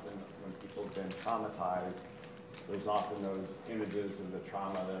for us. And when people have been traumatized, there's often those images of the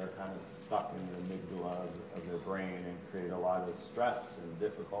trauma that are kind of stuck in the amygdala of their brain and create a lot of stress and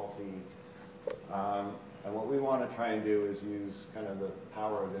difficulty. And what we want to try and do is use kind of the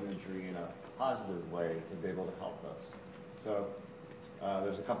power of imagery in a positive way to be able to help us. So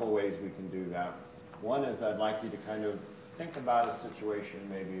there's a couple of ways we can do that. One is I'd like you to kind of think about a situation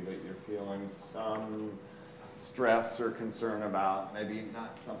maybe that you're feeling some stress or concern about, maybe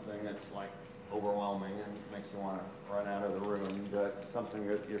not something that's like overwhelming and makes you want to run out of the room, but something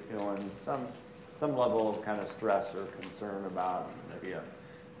that you're feeling some level of kind of stress or concern about, maybe a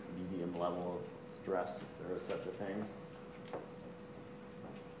medium level of stress if there is such a thing.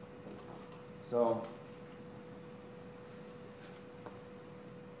 So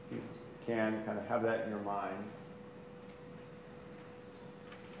you can kind of have that in your mind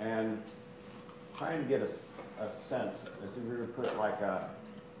and try and get a sense, as if you were to put like a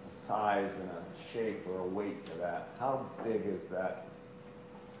size and a shape or a weight to that. How big is that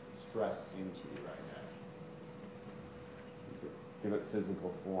stress seem to you right now? You could give it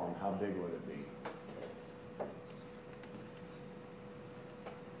physical form. How big would it be?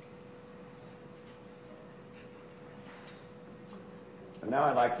 And now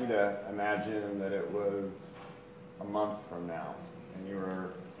I'd like you to imagine that it was a month from now, and you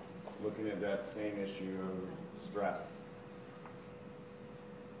were looking at that same issue of stress.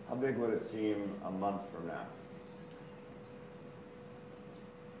 How big would it seem a month from now?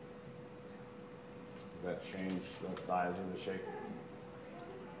 Does that change the size or the shape?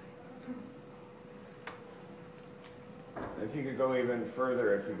 If you could go even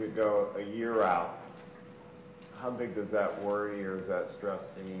further, if you could go a year out, how big does that worry or does that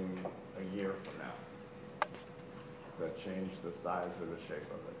stress seem a year from now? Does that change the size or the shape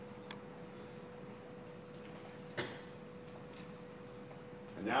of it?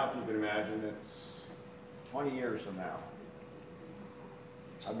 And now if you can imagine it's 20 years from now,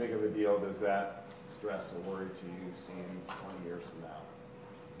 how big of a deal does that stress or worry to you seem 20 years from now?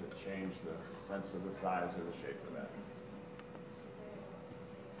 Does it change the sense of the size or the shape of that?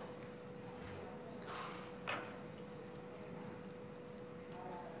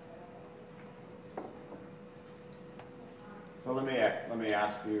 So let me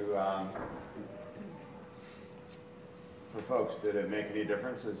ask you, for folks, did it make any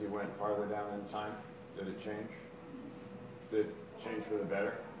difference as you went farther down in time? Did it change? Did it change for the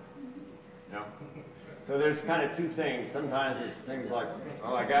better? No? So there's kind of two things. Sometimes it's things like,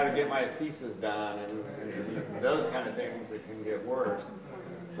 oh, I got to get my thesis done, and those kind of things that can get worse.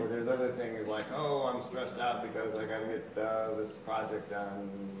 But there's other things like, oh, I'm stressed out because I got to get this project done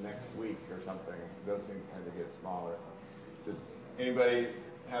next week or something. Those things tend to get smaller. Did anybody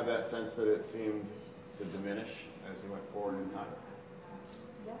have that sense that it seemed to diminish as you went forward in time?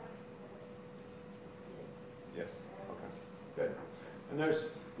 Yeah. Yes. Okay. Good. And there's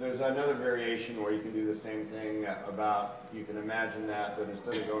another variation where you can do the same thing about, you can imagine that, but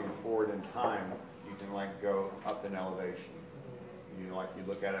instead of going forward in time, you can like go up in elevation. You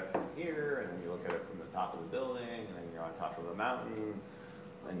look at it from here, and then you look at it from the top of the building, and then you're on top of a mountain,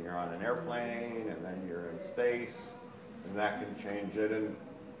 then you're on an airplane, and then you're in space, and that can change it. And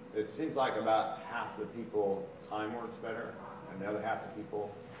it seems like about half the people time works better, and the other half of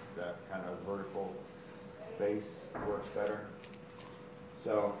people, that kind of vertical space works better.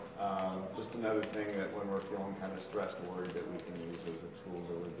 So just another thing that when we're feeling kind of stressed or worried that we can use as a tool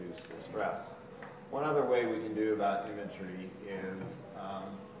to reduce the stress. One other way we can do about imagery is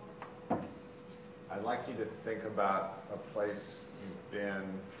I'd like you to think about a place you've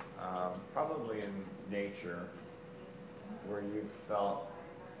been, probably in nature, where you felt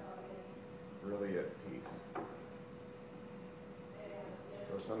really at peace.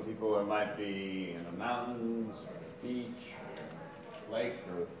 For some people, it might be in the mountains, or the beach, lake,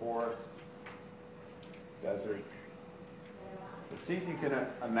 or the forest, desert. But see if you can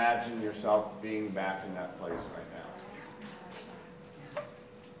imagine yourself being back in that place right now.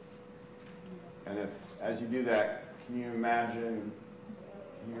 And if, as you do that, can you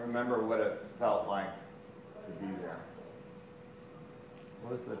remember what it felt like to be there?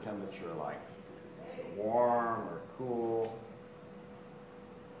 What was the temperature like? Was it warm or cool?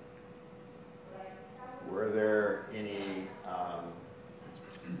 Were there anything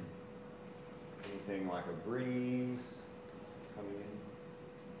like a breeze coming in?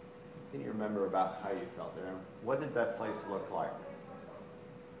 Can you remember about how you felt there? What did that place look like?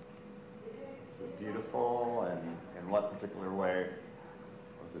 Was it beautiful, and in what particular way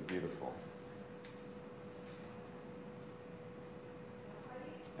was it beautiful?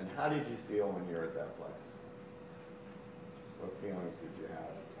 And how did you feel when you were at that place? What feelings did you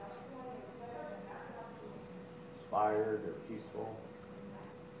have? Inspired or peaceful?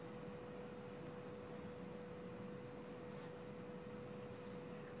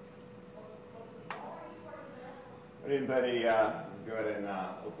 Would anybody go ahead and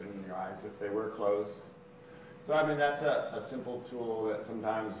open your eyes if they were closed? So I mean, that's a simple tool that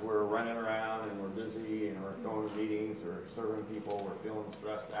sometimes we're running around and we're busy and we're going to meetings or serving people, we're feeling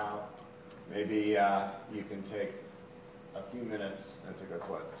stressed out. Maybe you can take a few minutes, it took us,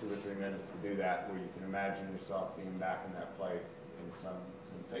 2 or 3 minutes to do that, where you can imagine yourself being back in that place and some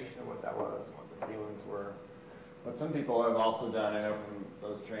sensation of what that was and what the feelings were. What some people have also done, I know from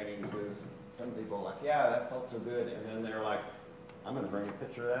those trainings, is some people are like, yeah, that felt so good, and then they're like, I'm going to bring a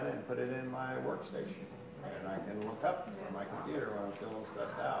picture of that and put it in my workstation, and I can look up from my computer when I'm feeling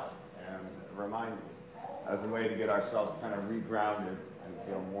stressed out and remind me, as a way to get ourselves kind of regrounded and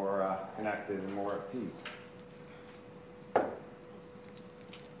feel more connected and more at peace.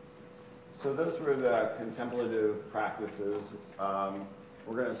 So those were the contemplative practices.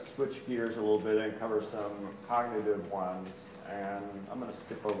 We're going to switch gears a little bit and cover some cognitive ones. And I'm going to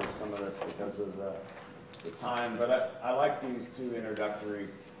skip over some of this because of the time. But I like these 2 introductory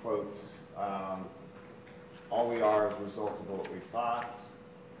quotes. All we are is a result of what we thought,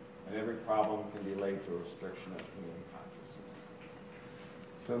 and every problem can be laid to a restriction of human consciousness.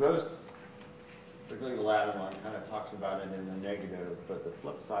 So those, particularly the latter one, kind of talks about it in the negative, but the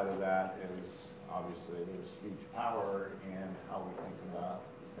flip side of that is obviously there's huge power in how we think about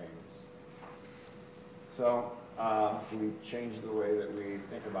things. So if we change the way that we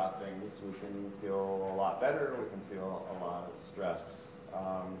think about things, we can feel a lot better, we can feel a lot of stress.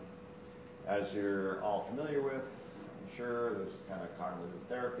 As you're all familiar with, I'm sure, there's kind of cognitive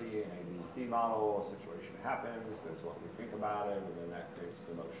therapy, an ABC model. A situation happens, there's what we think about it, and then that creates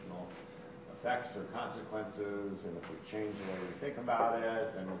emotional effects or consequences, and if we change the way we think about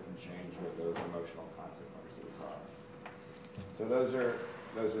it, then we can change what those emotional consequences are. So those are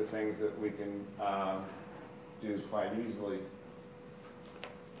things that we can do quite easily,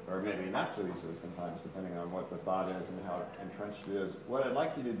 or maybe not so easily sometimes, depending on what the thought is and how entrenched it is. What I'd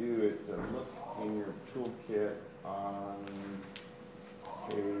like you to do is to look in your toolkit on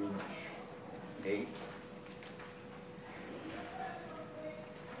page 8.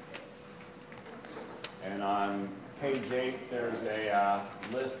 And on page 8, there's a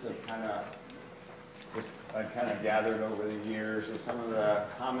list of kind of gathered over the years of some of the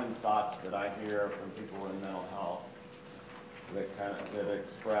common thoughts that I hear from people in mental health that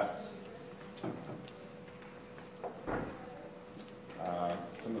express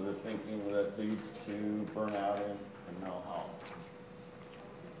some of the thinking that leads to burnout in mental health.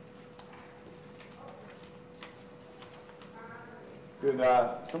 Could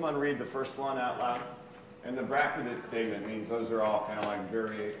someone read the first one out loud? And the bracketed statement means those are all kind of like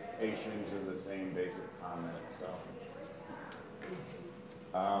variations of the same basic comment. So,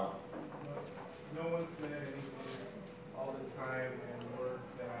 no one said anything all the time and work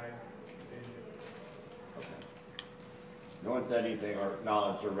that I did. Okay. No one said anything or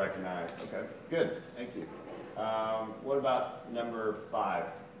acknowledged or recognized. Okay, good. Thank you. What about number 5?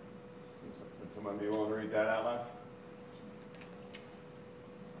 Would someone be willing to read that out loud?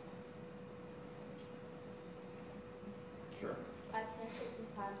 Sure. I can't take some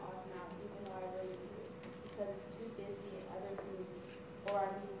time off now, even though I really need it, because it's too busy and others need me, or I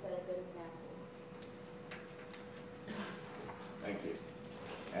need to set a good example. Thank you.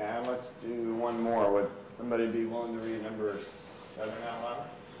 And let's do one more. Would somebody be willing to read number 7 out loud?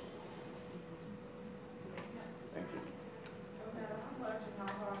 Thank you. No matter how much and how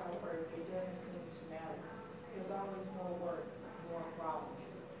hard I work, it doesn't seem to matter. There's always more work, more problems.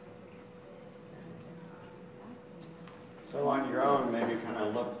 So on your own, maybe kind of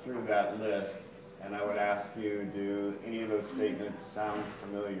through that list, and I would ask you, do any of those statements sound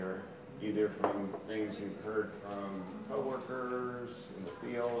familiar, either from things you've heard from coworkers in the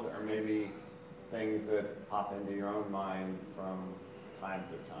field, or maybe things that pop into your own mind from time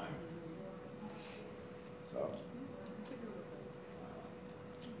to time? So,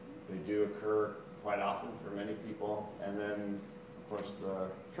 they do occur quite often for many people, and then, of course, the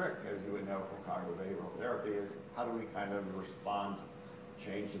trick, as you would know from cognitive behavioral therapy, is how do we kind of respond,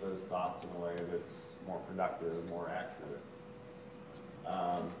 change those thoughts in a way that's more productive, more accurate.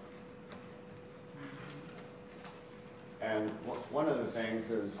 And one of the things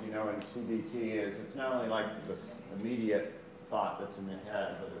is, in CBT is it's not only like this immediate thought that's in the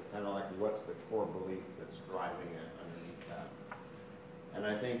head, but it's kind of like what's the core belief that's driving it underneath that. And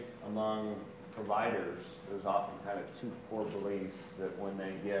I think among providers, there's often kind of two core beliefs that when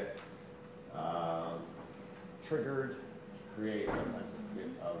they get triggered, create a sense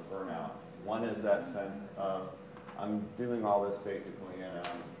of burnout. One is that sense of, I'm doing all this basically and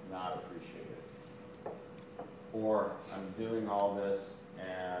I'm not appreciated. Or I'm doing all this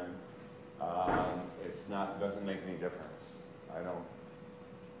and doesn't make any difference. I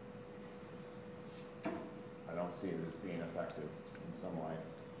don't see it as being effective in some way.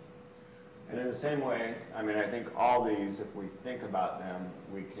 And in the same way, I think all these, if we think about them,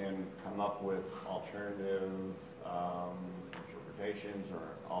 we can come up with alternative interpretations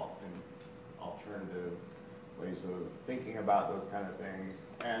or alternative ways of thinking about those kind of things,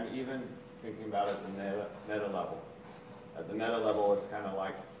 and even thinking about it at the meta level. At the meta level, it's kind of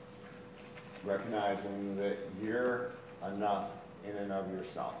like recognizing that you're enough in and of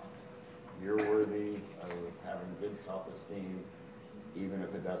yourself. You're worthy of having good self-esteem, even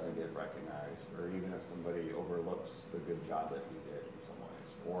if it doesn't get recognized, or even if somebody overlooks the good job that you did in some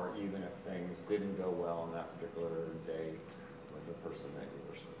ways, or even if things didn't go well on that particular day with the person that you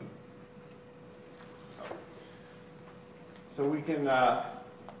were serving. So we can,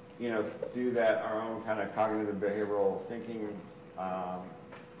 do that, our own kind of cognitive behavioral thinking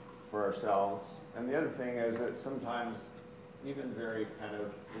for ourselves. And the other thing is that sometimes even we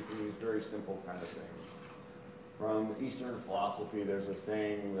can use very simple kind of things. From Eastern philosophy, there's a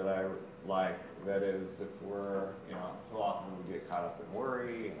saying that I like, that is, if we're, so often we get caught up in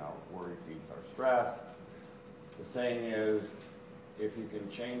worry, worry feeds our stress. The saying is, if you can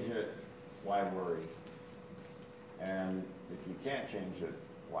change it, why worry? And if you can't change it,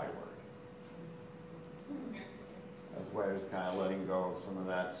 why worry? As a way of just kind of letting go of some of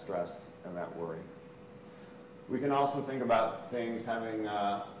that stress and that worry. We can also think about things having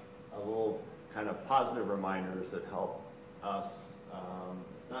a little kind of positive reminders that help us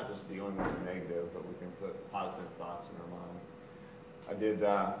not just dealing with the negative, but we can put positive thoughts in our mind.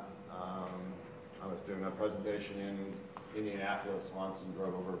 I was doing a presentation in Indianapolis once and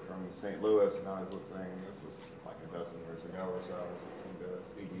drove over from St. Louis, and I was listening, this was like a dozen years ago or so, I was listening to a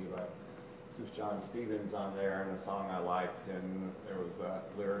CD by Sufjan Stevens on there, and a song I liked, and there was a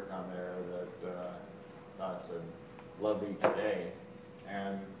lyric on there that said, love each day.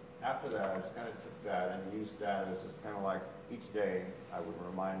 And after that, I just kind of took that and used that as just kind of like each day I would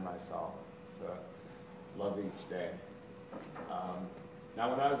remind myself to love each day. Now,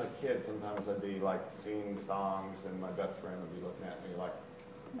 when I was a kid, sometimes I'd be like singing songs, and my best friend would be looking at me like,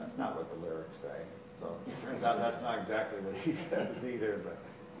 that's not what the lyrics say. So it turns out that's not exactly what he says either, but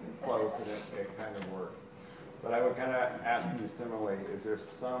it's close, and it kind of worked. But I would kind of ask you similarly, is there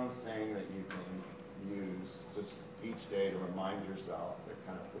some saying that you can use just each day to remind yourself that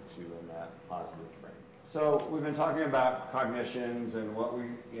kind of puts you in that positive frame? So we've been talking about cognitions and what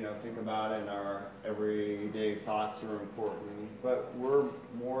we think about in our everyday thoughts are important, but we're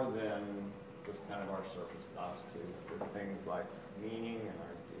more than just kind of our surface thoughts too. The things like meaning and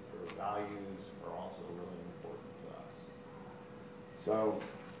our deeper values are also really important to us. So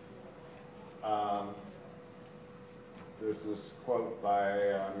there's this quote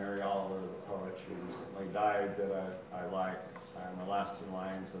by Mary Oliver, the poet who recently died, that I like, and the last two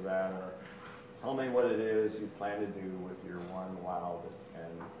lines of that are, tell me what it is you plan to do with your one wild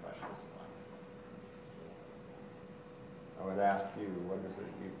and precious life. I would ask you, what is it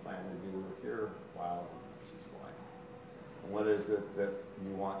you plan to do with your wild and precious life? And what is it that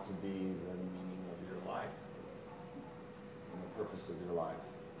you want to be the meaning of your life and the purpose of your life?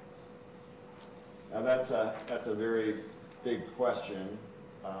 Now that's a very big question,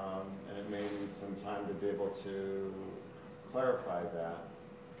 and it may need some time to be able to clarify that.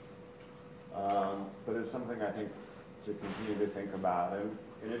 But it's something I think to continue to think about. And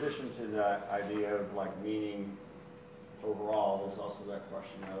in addition to that idea of like meaning overall, there's also that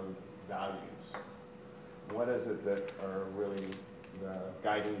question of values. What is it that are really the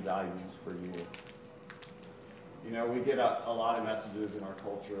guiding values for you. You know, we get a lot of messages in our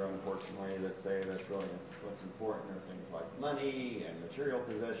culture, unfortunately, that say that's really what's important are things like money and material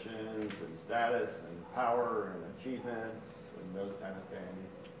possessions and status and power and achievements and those kind of things.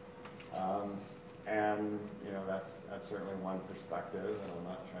 And you know, that's certainly one perspective, and I'm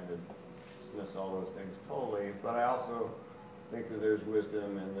not trying to dismiss all those things totally, but I also think that there's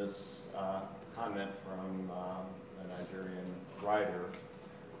wisdom in this comment from a Nigerian writer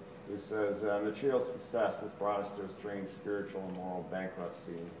who says, material success has brought us to a strange spiritual and moral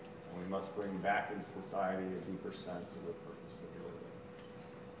bankruptcy, and we must bring back into society a deeper sense of the purpose of living.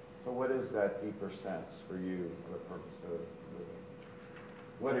 So what is that deeper sense for you of the purpose of living?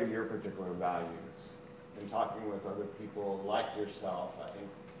 What are your particular values? In talking with other people like yourself, I think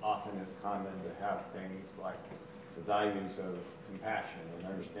often it's common to have things like the values of compassion and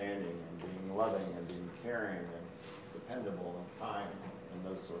understanding and being loving and being caring and dependable and kind and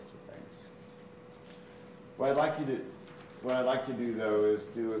those sorts of things. What I'd like to do though is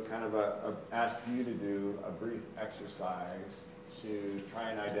do a kind of ask you to do a brief exercise to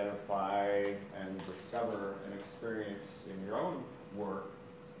try and identify and discover an experience in your own work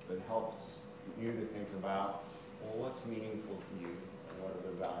that helps you to think about, well, what's meaningful to you and what are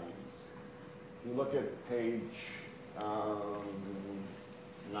the values? If you look at page 9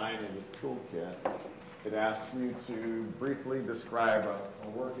 of the toolkit, it asks you to briefly describe a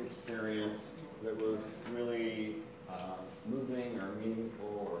work experience that was really moving or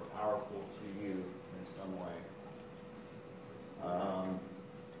meaningful or powerful to you in some way.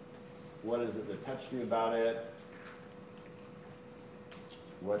 What is it that touched you about it?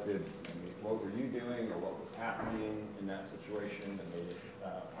 What were you doing or what was happening in that situation that made it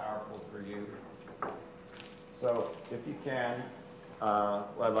powerful for you? So if you can,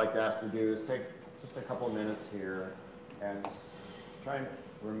 what I'd like to ask you to do is take just a couple minutes here and try and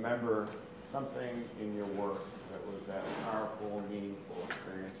remember something in your work that was that powerful, meaningful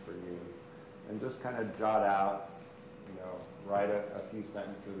experience for you. And just kind of jot out, write a few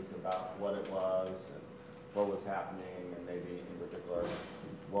sentences about what it was and what was happening, and maybe in particular,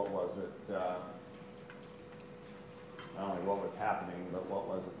 what was it, not only what was happening, but what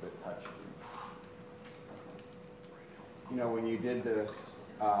was it that touched you. When you did this,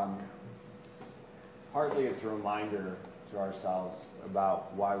 partly it's a reminder to ourselves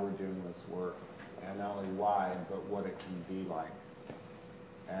about why we're doing this work, and not only why, but what it can be like.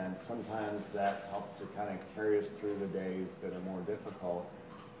 And sometimes that helps to kind of carry us through the days that are more difficult,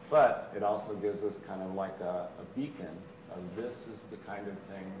 but it also gives us kind of like a beacon of this is the kind of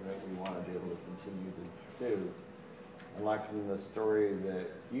thing that we want to be able to continue to do. And like in the story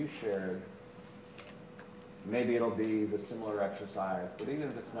that you shared, maybe it'll be the similar exercise, but even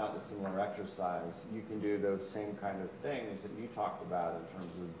if it's not the similar exercise, you can do those same kind of things that you talked about in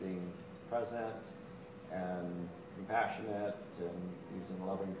terms of being present and compassionate and using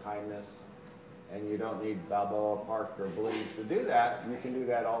loving kindness. And you don't need Balboa Park or Belize to do that. You can do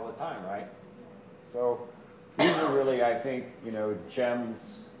that all the time, right? So these are really, I think,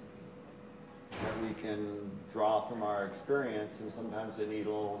 gems that we can draw from our experience, and sometimes they need a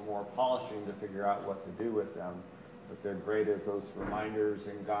little more polishing to figure out what to do with them. But they're great as those reminders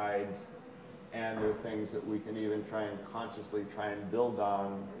and guides, and they're things that we can even consciously try and build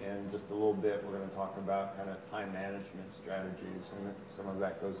on. In just a little bit, we're going to talk about kind of time management strategies, and some of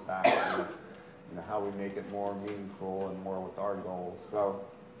that goes back to how we make it more meaningful and more with our goals. So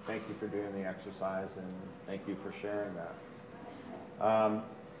thank you for doing the exercise, and thank you for sharing that.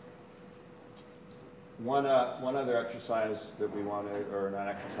 One other exercise that we want to, or not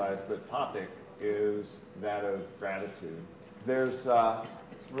exercise, but topic, is that of gratitude. There's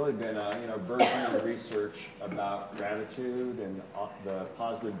really been a burgeoning research about gratitude and the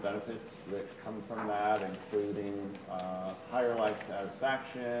positive benefits that come from that, including higher life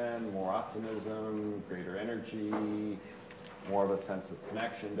satisfaction, more optimism, greater energy, more of a sense of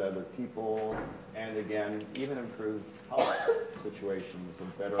connection to other people, and again, even improved health situations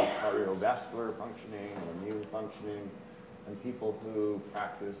and better cardiovascular functioning and immune functioning. And people who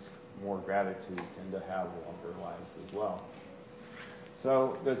practice more gratitude tend to have longer lives as well.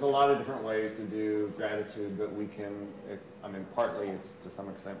 So there's a lot of different ways to do gratitude, but we can, partly it's to some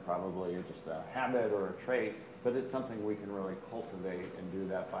extent probably just a habit or a trait, but it's something we can really cultivate and do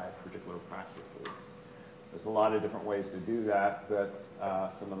that by particular practices. There's a lot of different ways to do that, but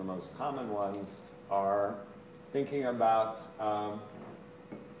some of the most common ones are thinking about,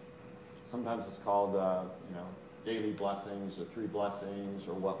 sometimes it's called, daily blessings or 3 blessings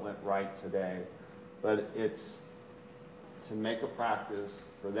or what went right today, but it's to make a practice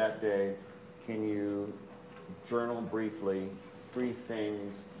for that day. Can you journal briefly 3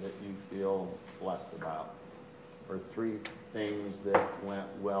 things that you feel blessed about, or 3 things that went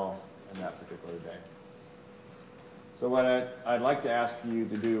well in that particular day. So what I'd like to ask you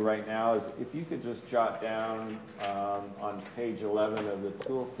to do right now is if you could just jot down on page 11 of the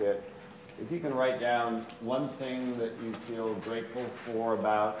toolkit, if you can write down 1 thing that you feel grateful for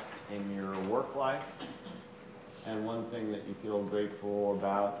about in your work life, and 1 thing that you feel grateful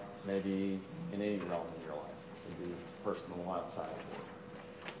about maybe in any realm of your life. It could be personal, outside of work.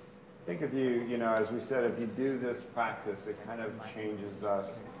 I think if you know, as we said, if you do this practice, it kind of changes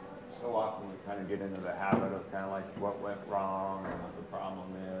us. So often we kind of get into the habit of kind of like what went wrong and what the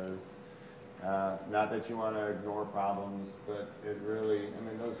problem is. Not that you want to ignore problems, but it really, I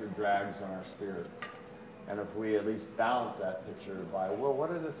mean, those are drags on our spirit. And if we at least balance that picture by, well,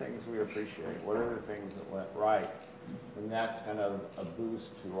 what are the things we appreciate? What are the things that went right? And that's kind of a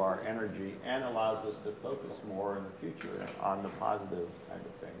boost to our energy and allows us to focus more in the future on the positive kind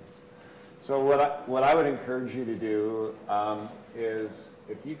of things. So what I would encourage you to do is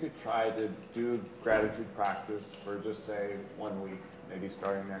if you could try to do gratitude practice for just say 1 week, maybe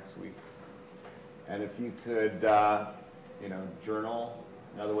starting next week. And if you could, journal.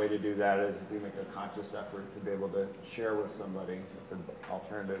 Another way to do that is if you make a conscious effort to be able to share with somebody. It's an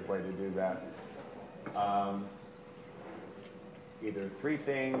alternative way to do that. Either 3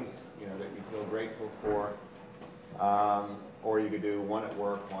 things, that you feel grateful for, or you could do 1 at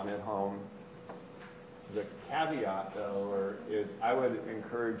work, 1 at home. The caveat, though, is I would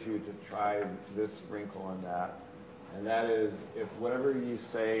encourage you to try this wrinkle in that, and that is if whatever you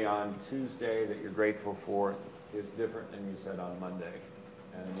say on Tuesday that you're grateful for is different than you said on Monday,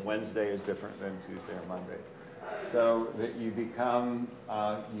 and Wednesday is different than Tuesday or Monday, so that you become,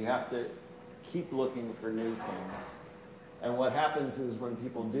 you have to keep looking for new things. And what happens is when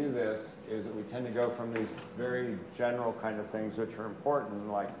people do this is that we tend to go from these very general kind of things which are important,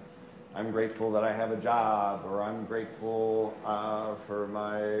 like I'm grateful that I have a job, or I'm grateful for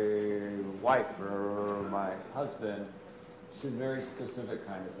my wife or my husband, to very specific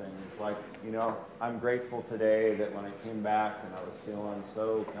kind of things. Like, I'm grateful today that when I came back and I was feeling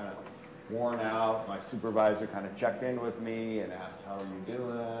so kind of worn out, my supervisor kind of checked in with me and asked, how are you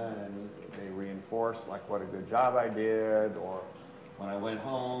doing? And they reinforced like what a good job I did. Or when I went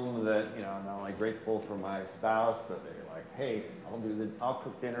home that, I'm not only grateful for my spouse, but they're like, hey, I'll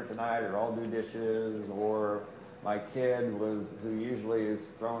cook dinner tonight, or I'll do dishes. Or my kid who usually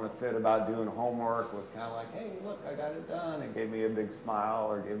is throwing a fit about doing homework, was kind of like, hey, look, I got it done, and gave me a big smile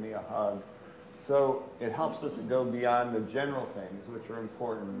or gave me a hug. So it helps us to go beyond the general things, which are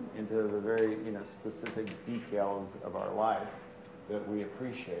important, into the very specific details of our life that we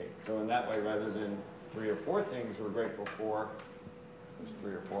appreciate. So in that way, rather than 3 or 4 things we're grateful for, there's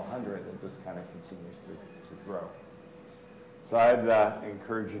 300 or 400, it just kind of continues to grow. So I'd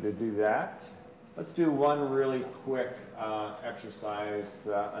encourage you to do that. Let's do 1 really quick exercise.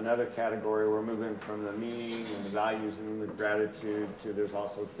 Another category, we're moving from the meaning and the values and the gratitude to there's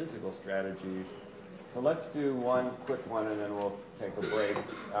also physical strategies. So let's do 1 quick one and then we'll take a break.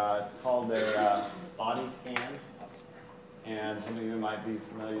 It's called a body scan. And some of you might be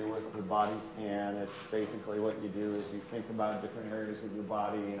familiar with the body scan. It's basically what you do is you think about different areas of your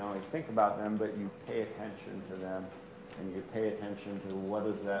body. You not only think about them, but you pay attention to them. And you pay attention to what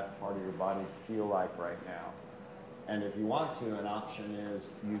does that part of your body feel like right now. And if you want to, an option is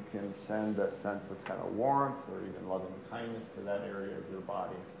you can send a sense of kind of warmth or even loving kindness to that area of your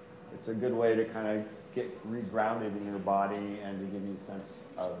body. It's a good way to kind of get regrounded in your body and to give you a sense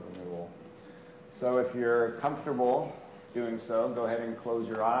of renewal. So if you're comfortable doing so, go ahead and close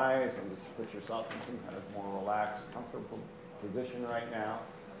your eyes and just put yourself in some kind of more relaxed, comfortable position right now.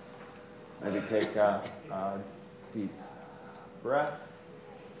 Maybe take a deep breath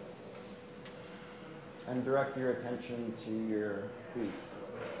and direct your attention to your feet.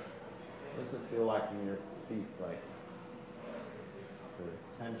 What does it feel like in your feet right now?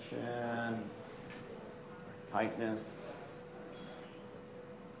 Is there tension, tightness?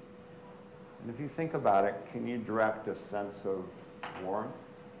 And if you think about it, can you direct a sense of warmth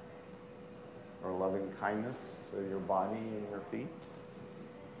or loving kindness to your body and your feet?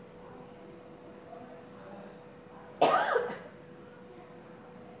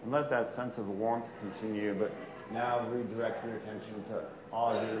 And let that sense of warmth continue, but now redirect your attention to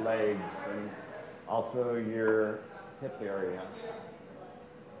all of your legs and also your hip area.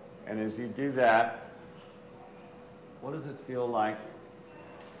 And as you do that, what does it feel like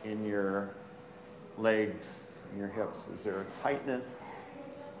in your legs and your hips? Is there a tightness?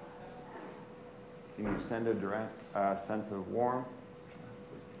 Can you send a direct sense of warmth?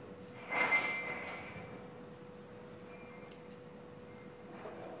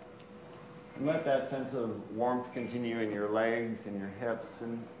 And let that sense of warmth continue in your legs and your hips.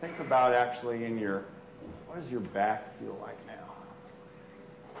 And think about actually what does your back feel like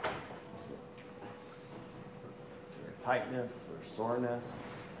now? Is there tightness or soreness,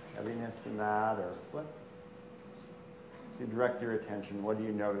 heaviness in that, or what? So you direct your attention. What do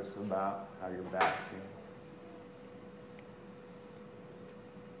you notice about how your back feels?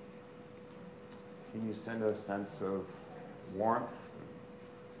 Can you send a sense of warmth,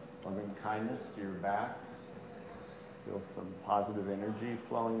 loving kindness to your back? Feel some positive energy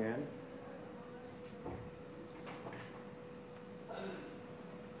flowing in.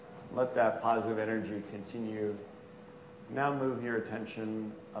 Let that positive energy continue. Now move your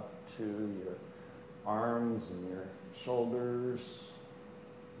attention up to your arms and your shoulders.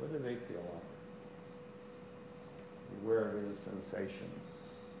 What do they feel like? Where are any sensations?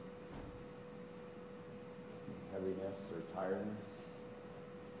 Heaviness or tiredness?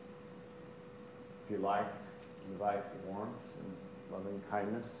 If you like, invite warmth and loving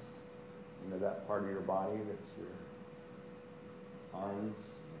kindness into that part of your body that's your arms,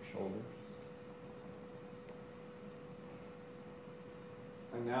 your shoulders.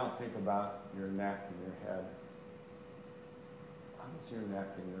 And now think about your neck and your head. How does your neck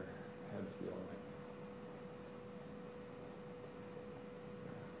and your head feel like?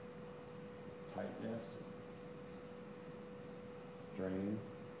 Is there tightness, strain?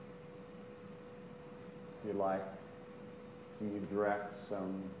 If you like, can you direct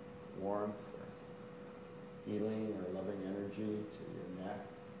some warmth or healing or loving energy to your neck,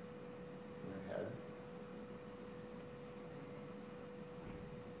 your head?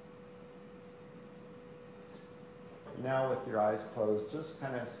 Now with your eyes closed, just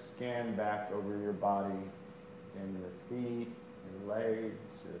kind of scan back over your body and your feet, your legs,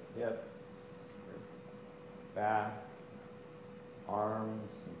 your hips, your back,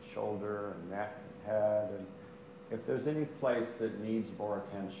 arms and shoulder and neck and head. And if there's any place that needs more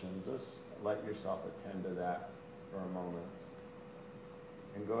attention, just let yourself attend to that for a moment.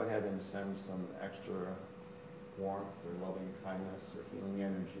 And go ahead and send some extra warmth or loving kindness or healing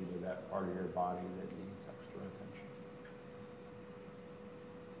energy to that part of your body that needs extra attention.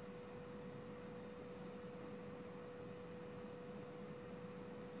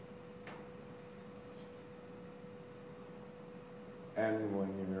 And when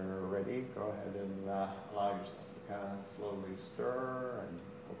you're ready, go ahead and allow yourself to kind of slowly stir and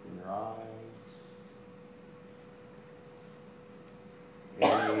open your eyes.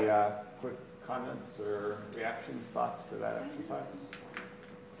 Any quick comments or reactions, thoughts to that exercise?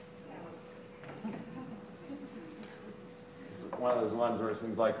 It's one of those ones where it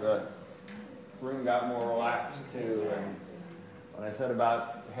seems like the room got more relaxed too. And when I said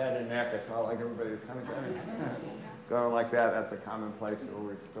about head and neck, I felt like everybody's kind of going like that. That's a common place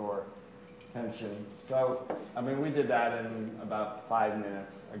where we store tension. So, I mean, we did that in about 5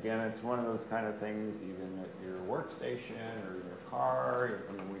 minutes. Again, it's one of those kind of things, even at your workstation or in your car.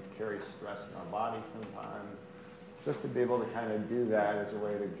 I mean, we carry stress in our body sometimes. Just to be able to kind of do that is a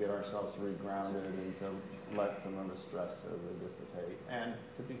way to get ourselves regrounded and to let some of the stress dissipate and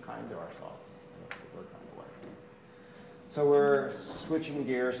to be kind to ourselves in a particular kind of way. So we're switching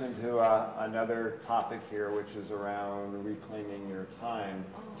gears into another topic here, which is around reclaiming your time.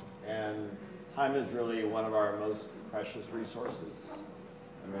 And time is really one of our most precious resources.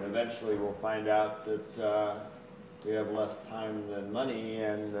 I mean, eventually we'll find out that we have less time than money,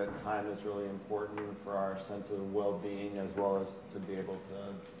 and that time is really important for our sense of well-being, as well as to be able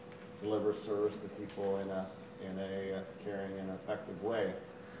to deliver service to people in a caring and effective way.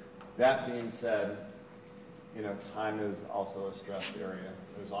 That being said, you know, time is also a stressed area.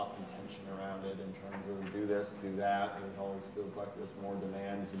 There's often tension around it in terms of do this, do that. It always feels like there's more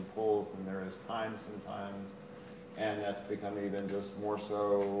demands and pulls than there is time sometimes. And that's become even just more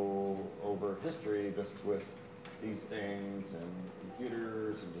so over history, just with these things and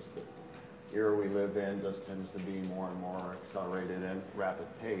computers, and just the era we live in just tends to be more and more accelerated and rapid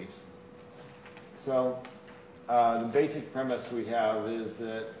pace. So the basic premise we have is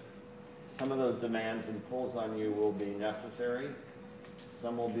that some of those demands and pulls on you will be necessary,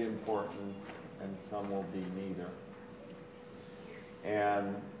 some will be important, and some will be neither.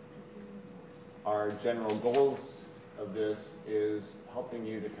 And our general goals of this is helping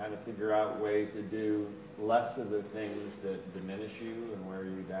you to kind of figure out ways to do less of the things that diminish you and wear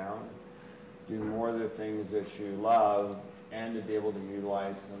you down, do more of the things that you love, and to be able to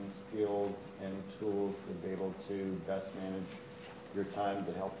utilize some skills and tools to be able to best manage your time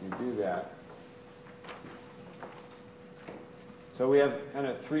to help you do that. So we have kind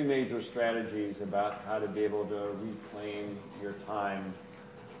of 3 major strategies about how to be able to reclaim your time.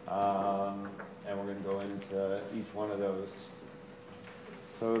 and we're going to go into each one of those.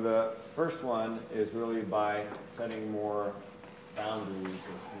 So the first one is really by setting more boundaries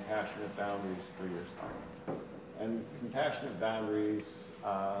or compassionate boundaries for yourself. And compassionate boundaries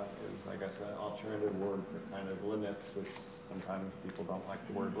is, I guess, an alternative word for kind of limits, which sometimes people don't like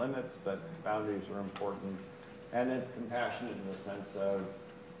the word limits, but boundaries are important. And it's compassionate in the sense of,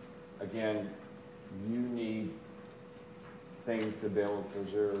 again, you need things to be able to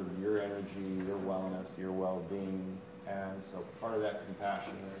preserve your energy, your wellness, your well-being. And so part of that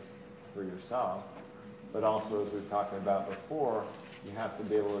compassion is for yourself. But also, as we've talked about before, you have to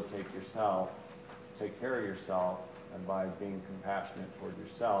be able to take care of yourself. And by being compassionate toward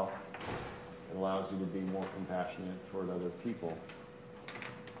yourself, it allows you to be more compassionate toward other people.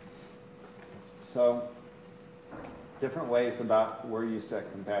 So, different ways about where you set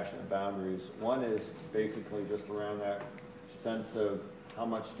compassionate boundaries. One is basically just around that sense of how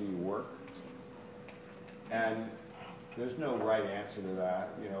much do you work? And there's no right answer to that.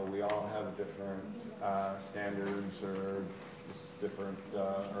 You know, we all have different standards or just different,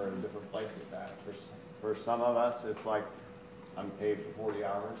 or a different place with that. For some of us, it's like, I'm paid for 40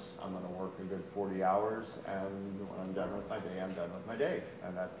 hours. I'm going to work a good 40 hours, and when I'm done with my day, I'm done with my day,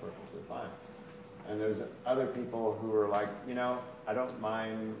 and that's perfectly fine. And there's other people who are like, you know, I don't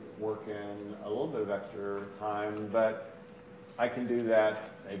mind working a little bit of extra time, but I can do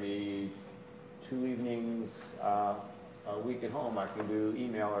that maybe 2 evenings a week at home. I can do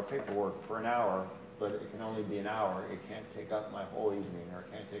email or paperwork for an hour, but it can only be an hour. It can't take up my whole evening, or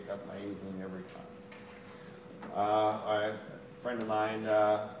it can't take up my evening every time. A friend of mine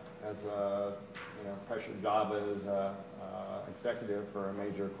has a pressured job as a executive for a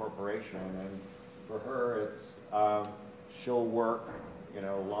major corporation, and for her it's she'll work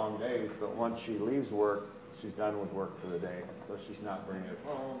long days, but once she leaves work, she's done with work for the day. So she's not bringing it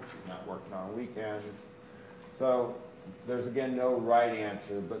home, she's not working on weekends. So there's again no right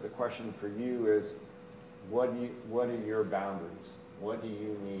answer, but the question for you is, what are your boundaries? What do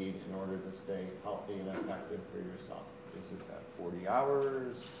you need in order to stay healthy and effective for yourself? Is it that 40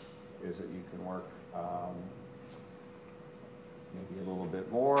 hours? Is it you can work maybe a little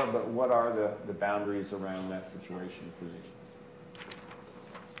bit more? But what are the boundaries around that situation for you?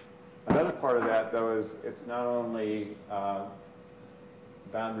 Another part of that, though, is it's not only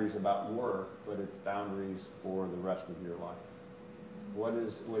boundaries about work, but it's boundaries for the rest of your life. What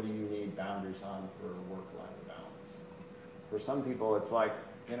do you need boundaries on for work-life balance? For some people, it's like,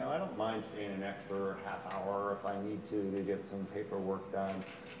 I don't mind staying an extra half hour if I need to get some paperwork done,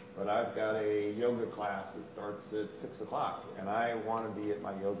 but I've got a yoga class that starts at 6 o'clock, and I want to be at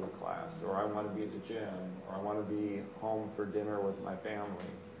my yoga class, or I want to be at the gym, or I want to be home for dinner with my family.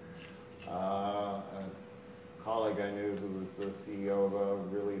 A colleague I knew who was the CEO of a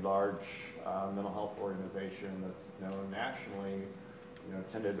really large mental health organization that's known nationally,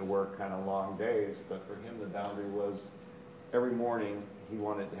 tended to work kind of long days, but for him the boundary was every morning he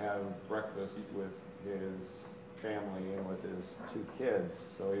wanted to have breakfast with his family and with his 2 kids.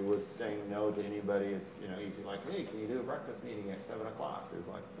 So he was saying no to anybody. It's easy, like, hey, can you do a breakfast meeting at 7 o'clock? He was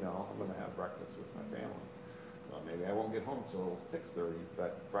like, no, I'm going to have breakfast with my family. Well, maybe I won't get home till 6:30,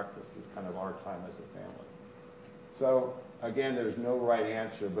 but breakfast is kind of our time as a family. So again, there's no right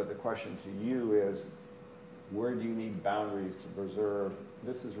answer, but the question to you is, where do you need boundaries to preserve?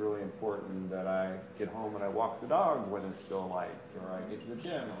 This is really important that I get home and I walk the dog when it's still light, or I get to the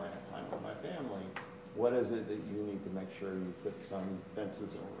gym, or I have time with my family. What is it that you need to make sure you put some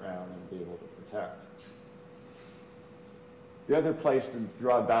fences around and be able to protect? The other place to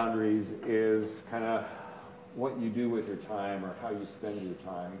draw boundaries is kind of what you do with your time or how you spend your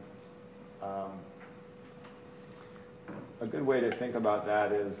time. A good way to think about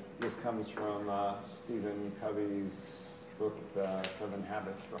that is, this comes from Stephen Covey's book, 7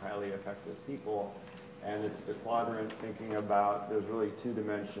 Habits for Highly Effective People, and it's the quadrant thinking about, there's really 2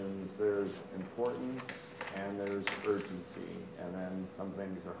 dimensions. There's importance and there's urgency, and then some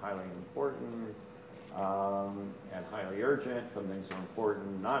things are highly important and highly urgent, some things are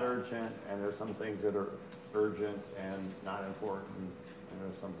important, not urgent, and there's some things that are urgent and not important, and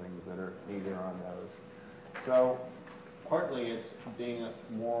there's some things that are neither on those. So partly it's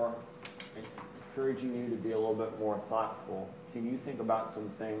encouraging you to be a little bit more thoughtful. Can you think about some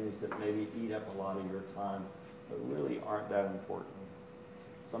things that maybe eat up a lot of your time but really aren't that important?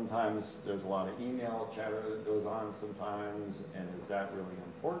 Sometimes there's a lot of email chatter that goes on sometimes, and is that really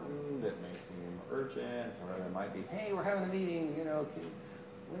important? It may seem urgent, or there might be, hey, we're having a meeting,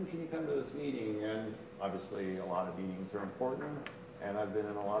 when can you come to this meeting? And obviously a lot of meetings are important, and I've been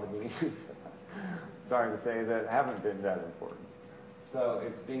in a lot of meetings, sorry to say, that haven't been that important. So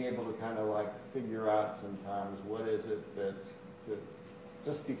it's being able to kind of like figure out sometimes what is it that's,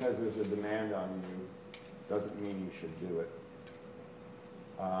 just because there's a demand on you doesn't mean you should do it.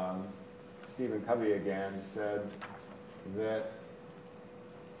 Stephen Covey again said that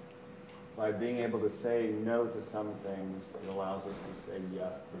by being able to say no to some things, it allows us to say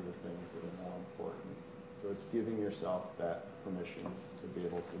yes to the things that are more important. So it's giving yourself that permission to be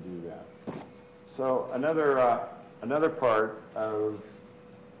able to do that. So another part of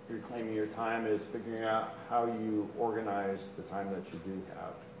reclaiming your time is figuring out how you organize the time that you do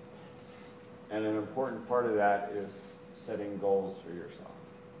have. And an important part of that is setting goals for yourself.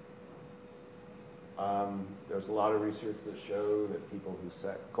 There's a lot of research that show that people who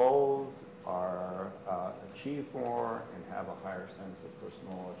set goals achieve more and have a higher sense of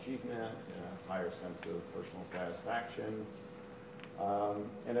personal achievement and a higher sense of personal satisfaction.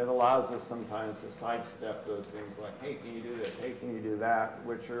 And it allows us sometimes to sidestep those things like, hey, can you do this? Hey, can you do that?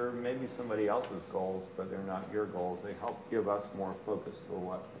 Which are maybe somebody else's goals, but they're not your goals. They help give us more focus for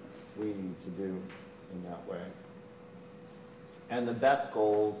what we need to do in that way. And the best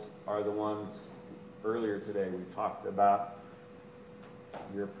goals are the ones, earlier today we talked about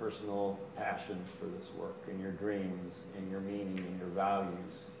your personal passions for this work and your dreams and your meaning and your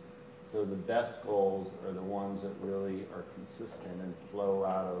values. So the best goals are the ones that really are consistent and flow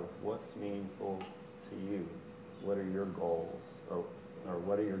out of what's meaningful to you. What are your goals? Or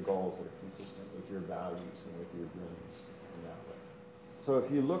what are your goals that are consistent with your values and with your dreams in that way? So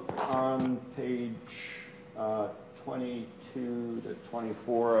if you look on page 22 to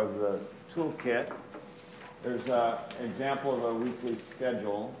 24 of the toolkit, there's an example of a weekly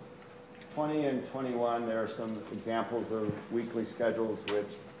schedule. 20 and 21, there are some examples of weekly schedules, which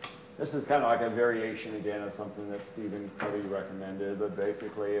this is kind of like a variation again of something that Stephen Covey recommended, but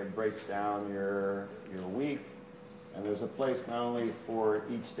basically it breaks down your week, and there's a place not only for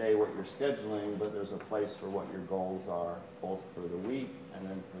each day what you're scheduling, but there's a place for what your goals are, both for the week and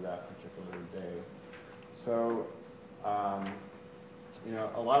then for that particular day. So,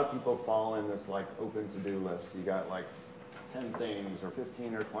 a lot of people fall in this like open to-do list. You got like 10 things or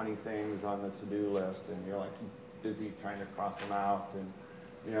 15 or 20 things on the to-do list, and you're like busy trying to cross them out. And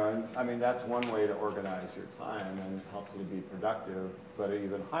that's one way to organize your time, and it helps you to be productive. But an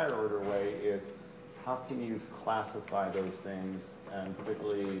even higher order way is how can you classify those things and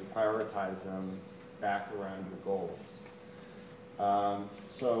particularly prioritize them back around your goals.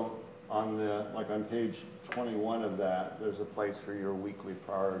 So on page 21 of that, there's a place for your weekly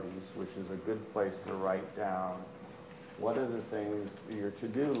priorities, which is a good place to write down what are the things, your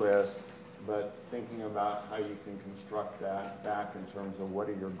to-do list, but thinking about how you can construct that back in terms of what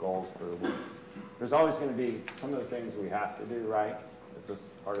are your goals for the week. There's always going to be some of the things we have to do, right? It's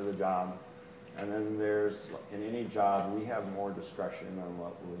just part of the job. And then in any job, we have more discretion on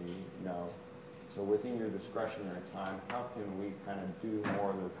what we know. So within your discretionary time, how can we kind of do more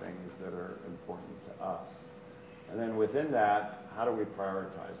of the things that are important to us? And then within that, how do we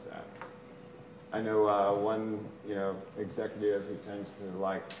prioritize that? I know one executive who tends to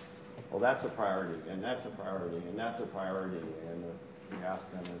like, well, that's a priority, and that's a priority, and that's a priority. And you ask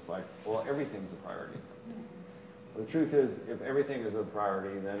them, it's like, well, everything's a priority. Well, the truth is, if everything is a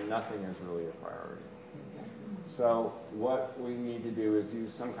priority, then nothing is really a priority. So what we need to do is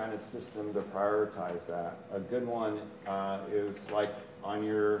use some kind of system to prioritize that. A good one is like on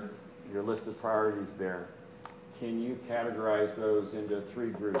your list of priorities there. Can you categorize those into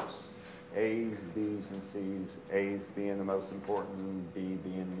 3 groups? A's, B's, and C's. A's being the most important, B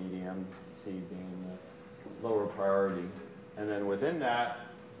being medium, C being the lower priority. And then within that,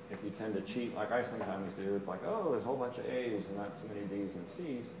 if you tend to cheat like I sometimes do, it's like, oh, there's a whole bunch of A's and not too many B's and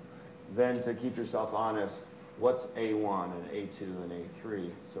C's. Then to keep yourself honest, what's A1 and A2 and A3?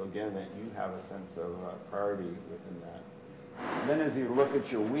 So again, that you have a sense of priority within that. And then as you look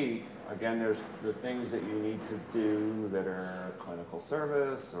at your week, again, there's the things that you need to do that are clinical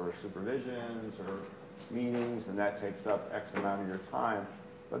service or supervisions or meetings, and that takes up X amount of your time.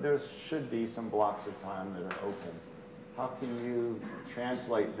 But there should be some blocks of time that are open. How can you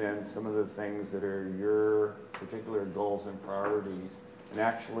translate then some of the things that are your particular goals and priorities and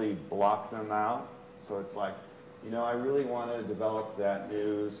actually block them out? So it's like, I really want to develop that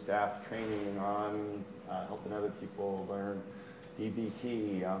new staff training on helping other people learn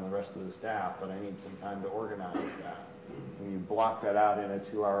DBT on the rest of the staff, but I need some time to organize that. And you block that out in a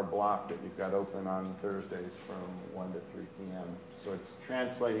 2-hour block that you've got open on Thursdays from 1 to 3 p.m. So it's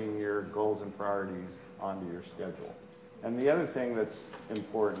translating your goals and priorities onto your schedule. And the other thing that's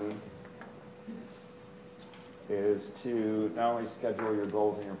important is to not only schedule your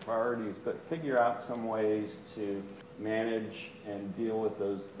goals and your priorities, but figure out some ways to manage and deal with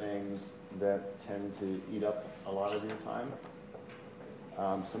those things that tend to eat up a lot of your time.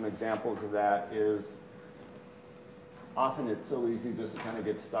 Some examples of that is often it's so easy just to kind of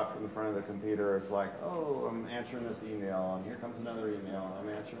get stuck in front of the computer. It's like, oh, I'm answering this email, and here comes another email, and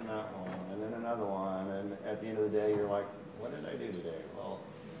I'm answering that one, and then another one, and at the end of the day, you're like, what did I do today? Well,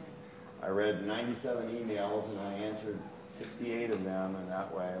 I read 97 emails, and I answered 68 of them in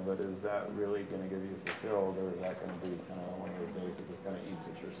that way, but is that really going to give you fulfilled, or is that going to be kind of one of those days that just kind of eats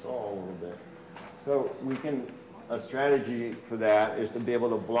at your soul a little bit? So a strategy for that is to be able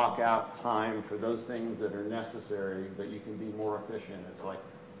to block out time for those things that are necessary, but you can be more efficient. It's like,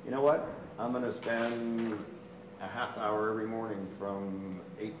 you know what? I'm going to spend a half hour every morning from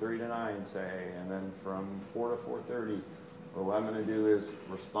 8:30 to 9, say, and then from 4 to 4:30. Or what I'm going to do is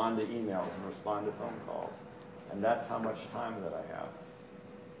respond to emails and respond to phone calls. And that's how much time that I have.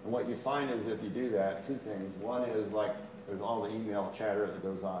 And what you find is if you do that, two things. One is like there's all the email chatter that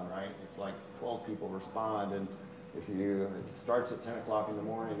goes on, right? It's like 12 people respond, and it starts at 10 o'clock in the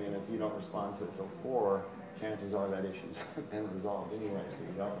morning, and if you don't respond to it till 4, chances are that issue's been resolved anyway, so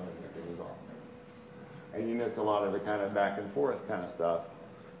you don't really get it resolved. And you miss a lot of the kind of back and forth kind of stuff.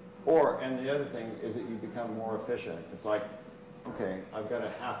 And the other thing is that you become more efficient. It's like, okay, I've got a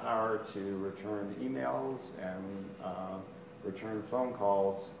half hour to return emails and return phone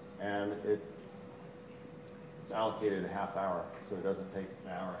calls, and it's allocated a half hour, so it doesn't take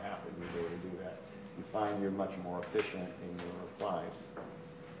an hour and a half of your day to do that. You find you're much more efficient in your replies.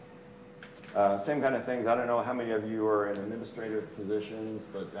 Same kind of things. I don't know how many of you are in administrative positions,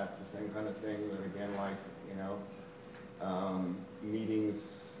 but that's the same kind of thing. That again, like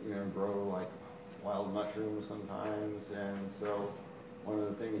meetings, grow like wild mushrooms sometimes, and so one of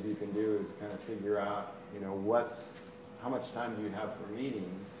the things you can do is kind of figure out, how much time do you have for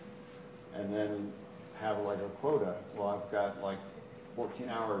meetings, and then have like a quota. Well, I've got like 14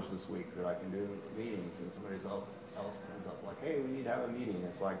 hours this week that I can do meetings, and somebody else comes up like, hey, we need to have a meeting.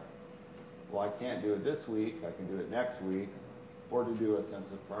 It's like, well, I can't do it this week, I can do it next week, or to do a sense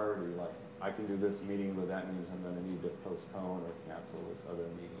of priority, like I can do this meeting, but that means I'm going to need to postpone or cancel this other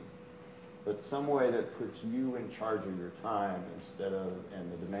meeting. But some way that puts you in charge of your time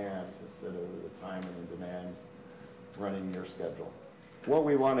and the demands, instead of the time and the demands running your schedule. What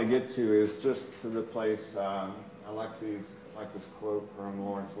we want to get to is just to the place, I like this quote from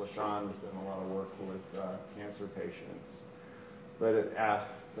Lawrence LaShawn, who's done a lot of work with cancer patients. But it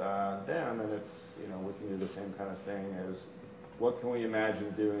asked them, and it's, we can do the same kind of thing as, what can we imagine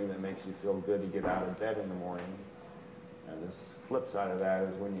doing that makes you feel good to get out of bed in the morning? And this flip side of that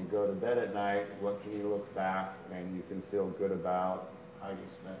is when you go to bed at night, what can you look back and you can feel good about how you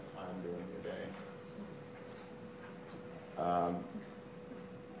spent time during your day?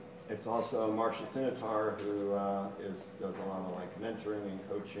 It's also Marcia Sinitar, who does a lot of like mentoring and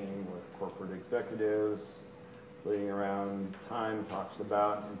coaching with corporate executives, leading around time, talks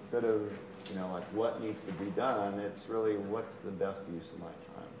about instead of like what needs to be done, it's really what's the best use of my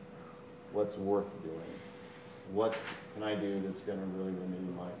time, what's worth doing, what can I do that's going to really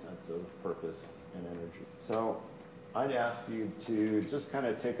renew my sense of purpose and energy. So I'd ask you to just kind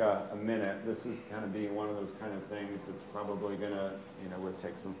of take a minute. This is kind of being one of those kind of things that's probably going to, would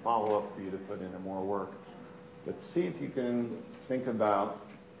take some follow-up for you to put into more work. But see if you can think about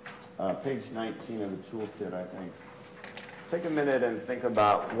page 19 of the toolkit, I think. Take a minute and think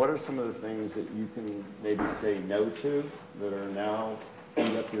about what are some of the things that you can maybe say no to that are now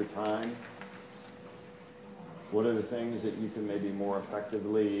eat up your time. What are the things that you can maybe more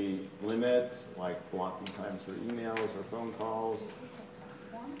effectively limit, like blocking times for emails or phone calls?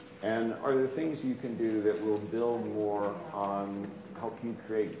 And are there things you can do that will build more on, help you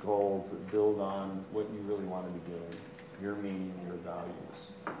create goals that build on what you really want to be doing, your meaning, your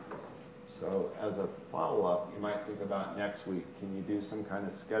values? So as a follow-up, you might think about next week. Can you do some kind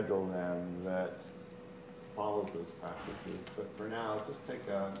of schedule then that follows those practices? But for now, just take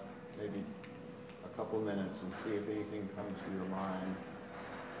maybe a couple of minutes and see if anything comes to your mind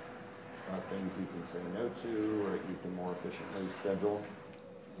about things you can say no to or that you can more efficiently schedule.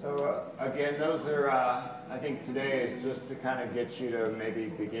 So again, those are, I think today is just to kind of get you to maybe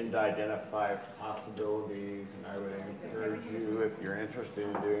begin to identify possibilities, and I would encourage you, if you're interested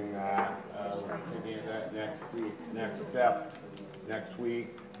in doing that, taking that next step next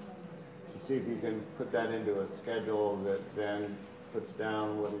week, to see if you can put that into a schedule that then puts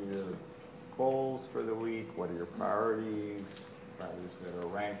down what are your goals for the week, what are your priorities that are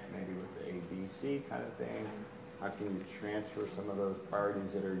ranked maybe with the A, B, C kind of thing. How can you transfer some of those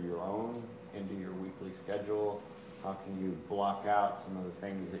priorities that are your own into your weekly schedule? how can you block out some of the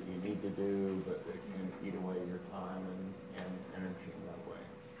things that you need to do, but that can eat away your time and energy in that way.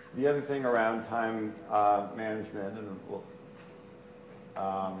 The other thing around time management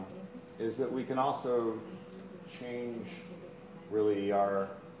is that we can also change really our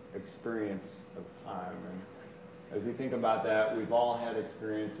experience of time. And as we think about that, we've all had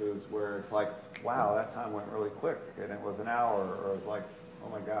experiences where it's like, wow, that time went really quick, and it was an hour, or it's like, oh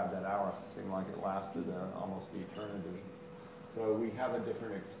my God, that hour seemed like it lasted almost eternity. So we have a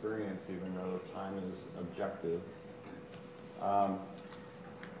different experience even though time is objective.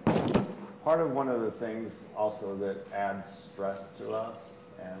 Part of one of the things also that adds stress to us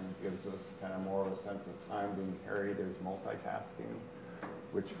and gives us kind of more of a sense of time being carried is multitasking,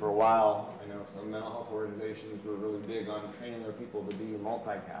 which for a while, I know some mental health organizations were really big on training their people to be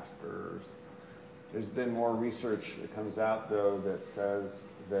multitaskers. There's been more research that comes out, though, that says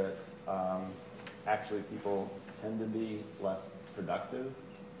that actually people tend to be less productive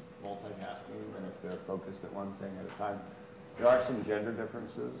multitasking than if they're focused at one thing at a time. There are some gender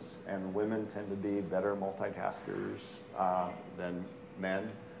differences, and women tend to be better multitaskers than men.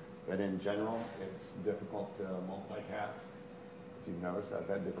 But in general, it's difficult to multitask. As you've noticed, I've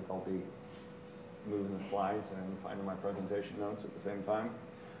had difficulty moving the slides and finding my presentation notes at the same time.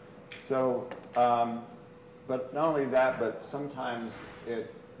 So, but not only that, but sometimes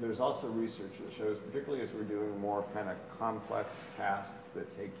there's also research that shows, particularly as we're doing more kind of complex tasks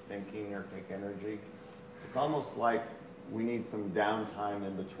that take thinking or take energy, it's almost like we need some downtime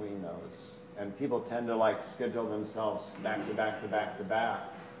in between those. And people tend to like schedule themselves back to back to back to back,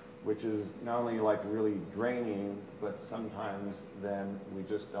 which is not only like really draining, but sometimes then we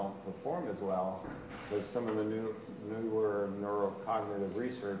just don't perform as well, because some of the newer neurocognitive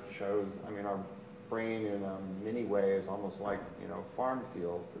research shows, I mean, our brain in a mini way is almost like, farm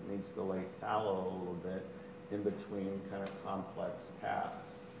fields. It needs to lay fallow a little bit in between kind of complex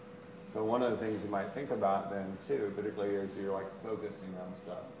tasks. So one of the things you might think about then too, particularly as you're like focusing on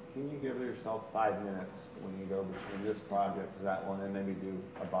stuff, can you give yourself 5 minutes when you go between this project to that one and maybe do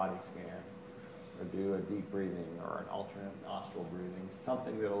a body scan or do a deep breathing or an alternate nostril breathing,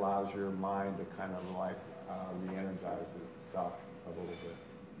 something that allows your mind to kind of like re-energize itself a little bit.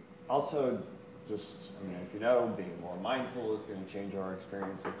 Also, just, as you know, being more mindful is going to change our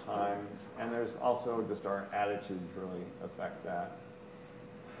experience of time, and there's also just our attitudes really affect that.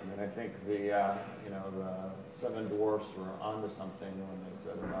 I think the Seven Dwarfs were onto something when they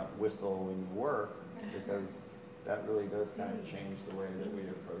said about whistle when you work, because that really does kind of change the way that we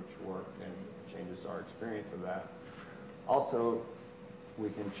approach work and changes our experience of that. Also, we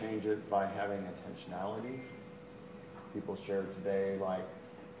can change it by having intentionality. People share today, like,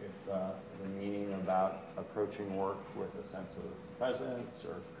 if the meaning about approaching work with a sense of presence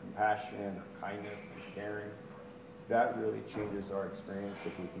or compassion or kindness and caring, that really changes our experience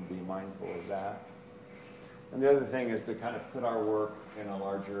if we can be mindful of that. And the other thing is to kind of put our work in a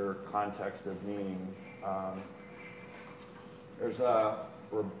larger context of meaning. There's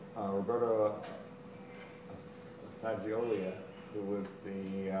Roberto Assagioli, who was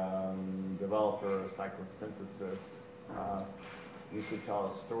the developer of psychosynthesis, used to tell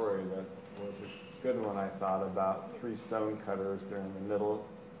a story that was a good one, I thought, about 3 stonecutters during the Middle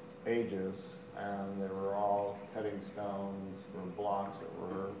Ages, and they were all cutting stones for blocks that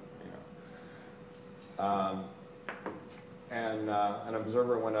were, and an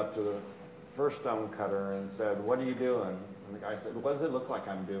observer went up to the first stonecutter and said, "What are you doing?" And the guy said, "What does it look like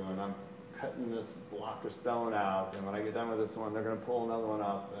I'm doing? I'm cutting this block of stone out, and when I get done with this one, they're going to pull another one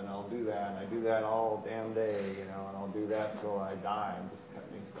up, and I'll do that, and I do that all damn day, and I'll do that till I die. I'm just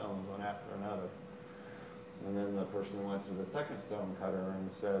cutting these stones one after another." And then the person went to the second stonecutter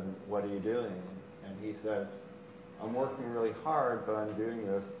and said, "What are you doing?" And he said, "I'm working really hard, but I'm doing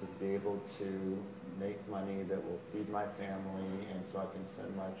this to be able to make money that will feed my family, and so I can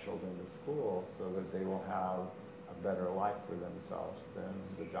send my children to school so that they will have a better life for themselves than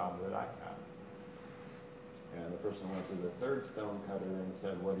the job that I have." And the person went to the third stonecutter and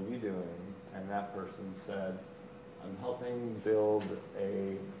said, "What are you doing?" And that person said, "I'm helping build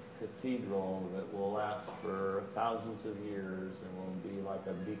a cathedral that will last for thousands of years and will be like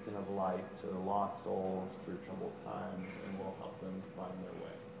a beacon of light to the lost souls through troubled times and will help them find their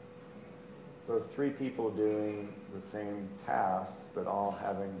way." So 3 people doing the same task, but all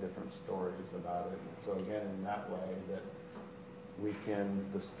having different stories about it. And so again, in that way, that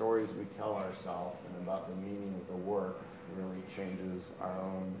the stories we tell ourselves and about the meaning of the work really changes our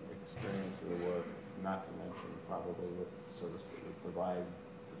own experience of the work, not to mention probably the service that we provide.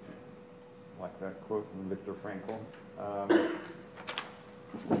 Like that quote from Viktor Frankl.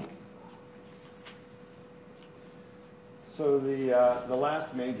 So the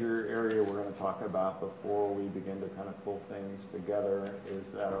last major area we're going to talk about before we begin to kind of pull things together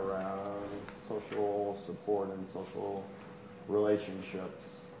is that around social support and social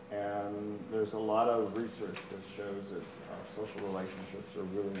relationships. And there's a lot of research that shows that our social relationships are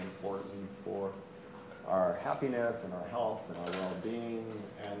really important for our happiness and our health and our well-being,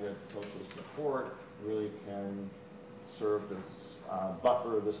 and that social support really can serve to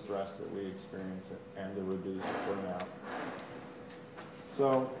buffer the stress that we experience and to reduce burnout.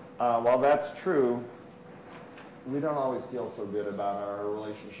 So while that's true, we don't always feel so good about our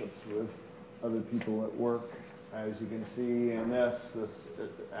relationships with other people at work. As you can see in this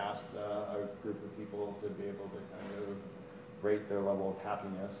asked a group of people to be able to kind of rate their level of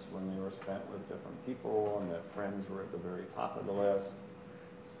happiness when they were spent with different people, and that friends were at the very top of the list.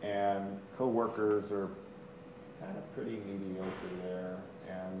 And coworkers are kind of pretty mediocre there,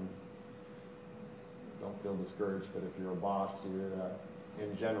 and don't feel discouraged, but if you're a boss,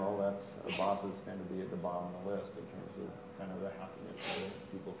 in general, bosses tend to be at the bottom of the list in terms of kind of the happiness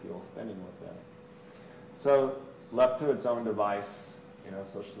that people feel spending with them. So left to its own device,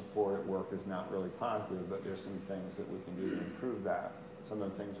 social support at work is not really positive, but there's some things that we can do to improve that. Some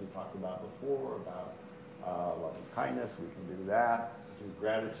of the things we talked about before, about loving kindness, we can do that. Do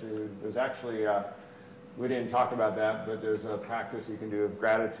gratitude. There's actually, we didn't talk about that, but there's a practice you can do of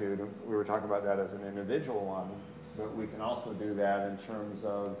gratitude. We were talking about that as an individual one, but we can also do that in terms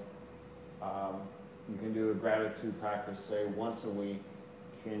of, you can do a gratitude practice, say once a week.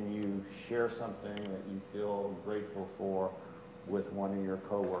 Can you share something that you feel grateful for with one of your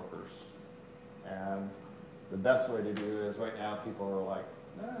coworkers? And the best way to do it is right now people are like,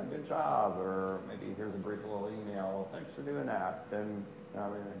 good job, or maybe here's a brief little email, well, thanks for doing that. And I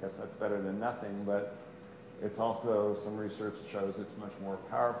guess that's better than nothing, but it's also, some research shows it's much more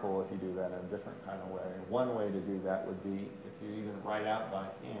powerful if you do that in a different kind of way. One way to do that would be if you even write out by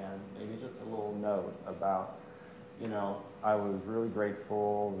hand, maybe just a little note about, I was really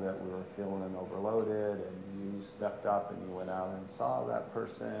grateful that we were feeling overloaded, and you stepped up and you went out and saw that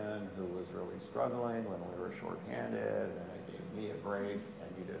person who was really struggling when we were shorthanded, and it gave me a break, and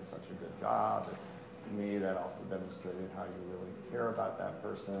you did such a good job. And to me, that also demonstrated how you really care about that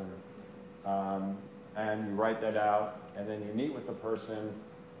person. And you write that out, and then you meet with the person,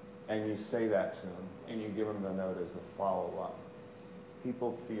 and you say that to them, and you give them the note as a follow-up.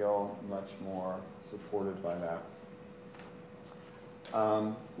 People feel much more supported by that.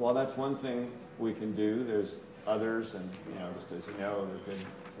 Well, that's one thing we can do. There's others, and just as you know, the good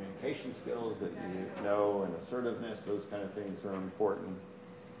communication skills that you know, and assertiveness, those kind of things are important.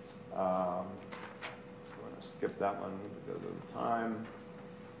 I'm going to skip that one because of time.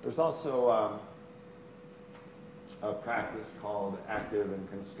 There's also a practice called active and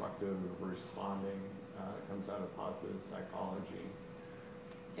constructive responding. It comes out of positive psychology.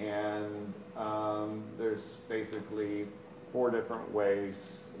 And there's basically 4 different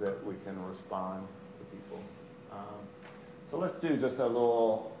ways that we can respond to people. So let's do just a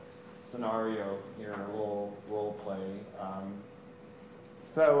little scenario here, a little role play.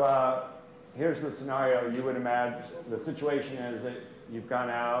 So here's the scenario. You would imagine the situation is that you've gone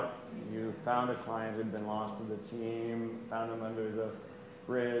out, you found a client who had been lost to the team, found him under the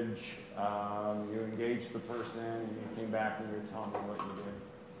bridge, you engaged the person, and you came back and you're telling me what you did.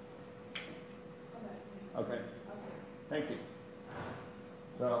 Okay. Thank you.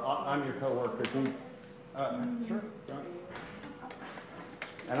 So I'm your coworker. Sure. Go ahead.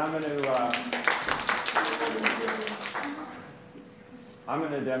 And I'm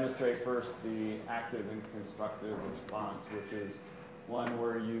going to demonstrate first the active and constructive response, which is one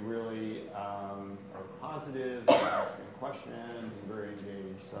where you really are positive, you're asking questions, and very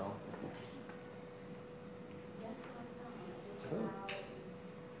engaged. So. Yes, I found just Good. how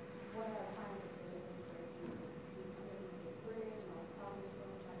one of our clients is really looking for you because he was underneath this bridge, and I was talking to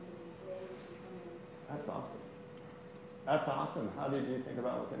him, trying to get him engaged and coming. That's awesome. That's awesome. How did you think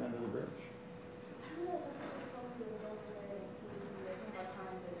about looking under the bridge? I don't know, something just told me to go over there and see if he was there. Some of our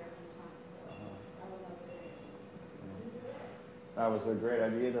clients are there sometimes, so I went over there and he was there. That was a great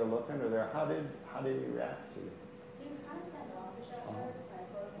idea to look under there. How did he react to you? He was kind of standoffish at first, and I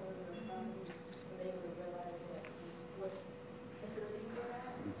told him where we were from, and he was able to realize what facility we were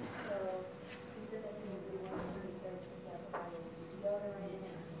at. So he said that he didn't really want to turn the service that he had provided to deodorant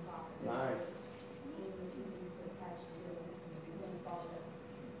and some boxers. Nice. Gave him a few things to attach to, and then followed up.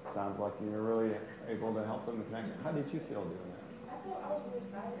 Sounds like you were really able to help them connect. How did you feel doing that? I was really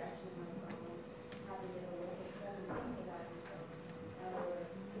excited actually myself. I was happy to get a look because I've been thinking about him, so now that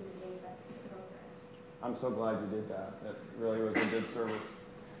we're getting engaged back into the program. I'm so glad you did that. That really was a good service.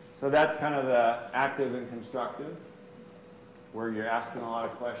 So that's kind of the active and constructive. where you're asking a lot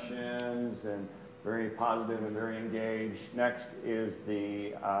of questions and very positive and very engaged. Next is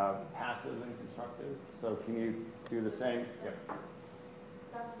the passive and constructive. So can you do the same? Yep.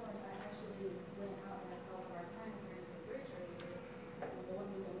 Dr. Morris, I actually went out and I saw one of our clients here in the bridge earlier. The one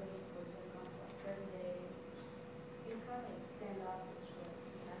we've been looking for has been gone for like 30 days. He's kind of standoffish, but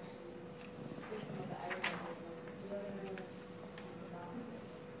he actually took some of the items and gave us some deodorant and some boxes.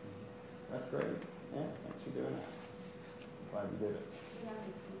 That's great. Yeah, thanks for doing that. Glad you did it. Do you have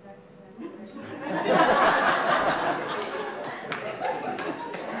any feedback for that situation?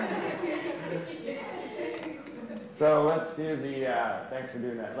 So let's do the, thanks for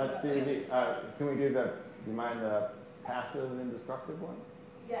doing that. Let's do the, can we do do you mind the passive and destructive one?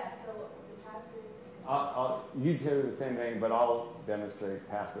 Yeah, so the passive. You do the same thing, but I'll demonstrate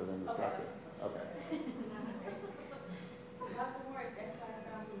passive and destructive. Okay. Dr. Morris, guess what I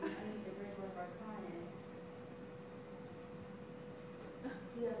found underneath the bridge, one of our clients.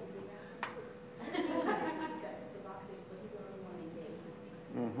 Do you have any feedback? He took the boxers, but he's the only one engaged.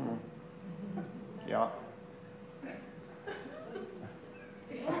 Mm-hmm. Yeah.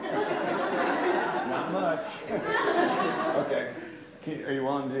 Not much. Okay. Are you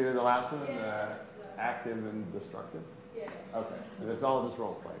willing to do the last one? Yeah. Active and destructive? Yeah. Okay. This is all just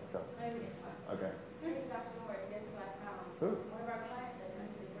role play, so. Maybe. Okay. Hey, Dr. Morris, guess what I found? Who? One of our clients that's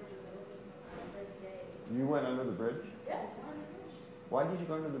under the bridge we've been looking for 30 days. You went under the bridge? Yes, under the bridge. Why did you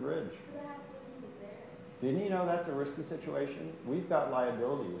go under the bridge? Because I had a feeling he was there. Didn't you know that's a risky situation? We've got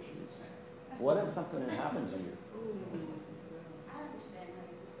liability issues. What if something had happened to you? I understand how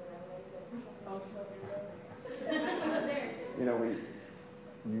you feel that way, but something else was there. He was there too. You know,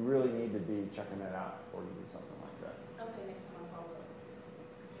 you really need to be checking that out before you do something like that. Okay, next time I'll follow up.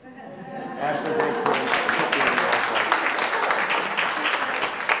 Ashley, thanks for being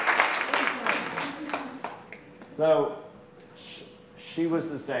So she was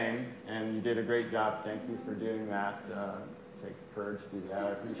the same, and you did a great job. Thank you for doing that. It takes courage to do that.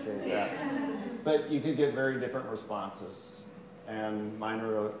 I appreciate that. But you could get very different responses. And mine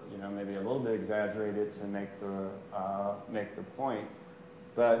are, maybe a little bit exaggerated to make the point.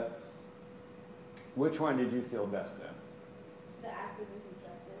 But which one did you feel best in? The active and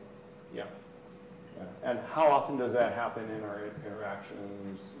constructive. Yeah. And how often does that happen in our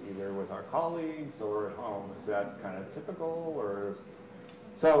interactions, either with our colleagues or at home? Is that kind of typical, or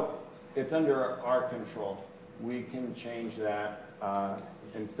so it's under our control. We can change that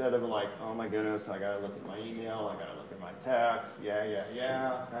instead of like, oh my goodness, I got to look at my email, I got to look at my text,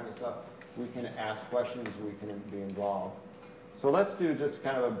 yeah, kind of stuff. We can ask questions, we can be involved. So let's do just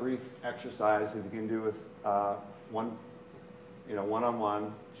kind of a brief exercise if you can do with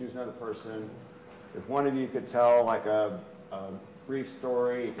one-on-one. Choose another person. If one of you could tell like a brief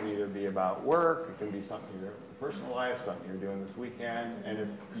story, it can either be about work, it can be something in your personal life, something you're doing this weekend, and if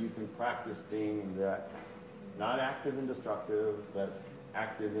you can practice being that not active and destructive, but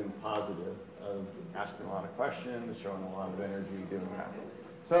active and positive, of asking a lot of questions, showing a lot of energy, doing that.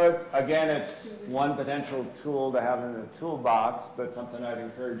 So again, it's one potential tool to have in the toolbox, but something I'd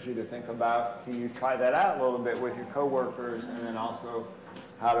encourage you to think about. Can you try that out a little bit with your coworkers, and then also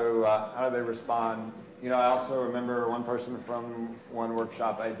how do they respond? I also remember one person from one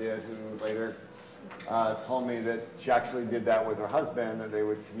workshop I did who later told me that she actually did that with her husband, that they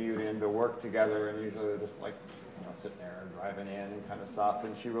would commute into work together, and usually they're just like, sitting there and driving in and kind of stuff.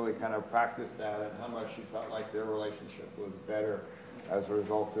 And she really kind of practiced that and how much she felt like their relationship was better as a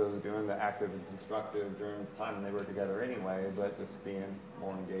result of doing the active and constructive during the time they were together anyway, but just being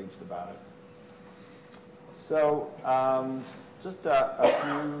more engaged about it. So just a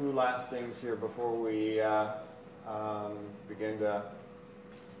few last things here before we begin to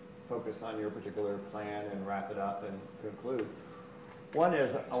focus on your particular plan and wrap it up and conclude. One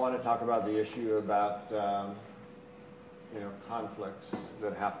is I want to talk about the issue about conflicts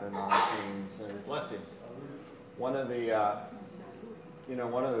that happen on teams. And bless you. One of the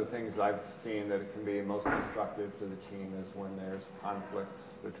things I've seen that it can be most destructive to the team is when there's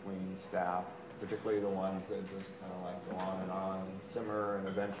conflicts between staff, particularly the ones that just kind of like go on and simmer, and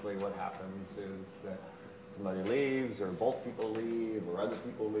eventually what happens is that somebody leaves, or both people leave, or other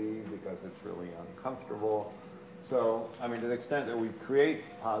people leave because it's really uncomfortable. So, to the extent that we create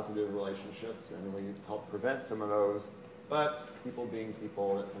positive relationships and we help prevent some of those, but people being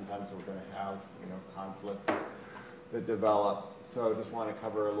people, that sometimes we're going to have, conflicts that develop. So I just want to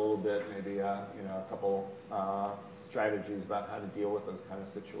cover a little bit, maybe, a couple strategies about how to deal with those kind of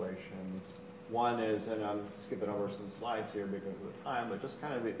situations. One is, and I'm skipping over some slides here because of the time, but just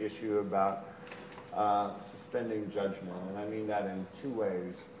kind of the issue about suspending judgment, and I mean that in two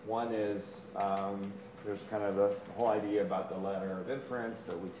ways. One is there's kind of the whole idea about the ladder of inference,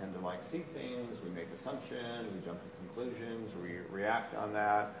 that we tend to see things, we make assumptions, we jump to conclusions, we react on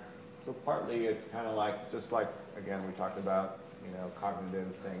that. So partly it's kind of just like, again, we talked about,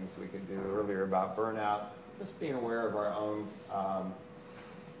 cognitive things we could do earlier about burnout, just being aware of our own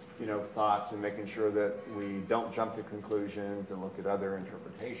thoughts and making sure that we don't jump to conclusions and look at other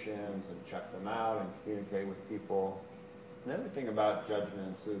interpretations and check them out and communicate with people. Another thing about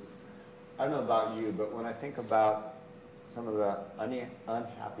judgments is, I don't know about you, but when I think about some of the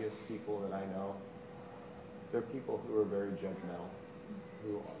unhappiest people that I know, they're people who are very judgmental,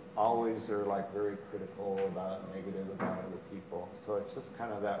 who always are very critical negative about other people. So it's just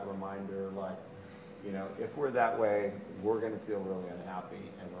kind of that reminder, if we're that way, we're going to feel really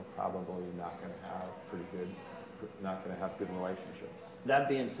unhappy, and we're probably not going to have good relationships. That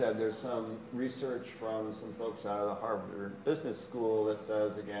being said, there's some research from some folks out of the Harvard Business School that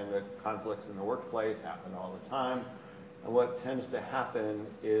says, again, that conflicts in the workplace happen all the time. And what tends to happen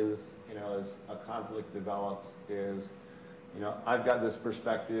is, as a conflict develops, is I've got this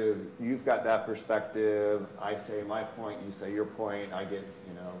perspective, you've got that perspective, I say my point, you say your point, I get,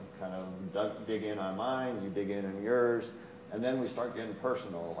 kind of dig in on mine, you dig in on yours, and then we start getting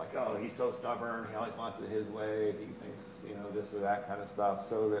personal, oh, he's so stubborn, he always wants it his way, he thinks, this or that kind of stuff,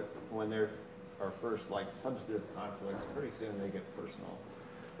 so that when there are first, substantive conflicts, pretty soon they get personal.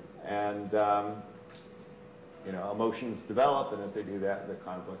 And, emotions develop, and as they do that, the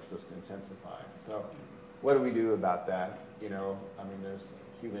conflicts just intensify. So what do we do about that? There's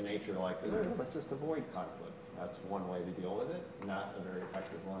human nature let's just avoid conflict. That's one way to deal with it, not a very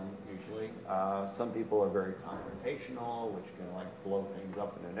effective one usually. Some people are very confrontational, which can blow things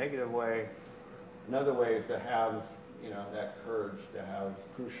up in a negative way. Another way is to have, that courage to have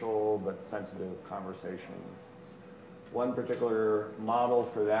crucial but sensitive conversations. One particular model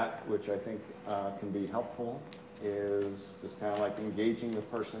for that, which I think can be helpful, is just kind of engaging the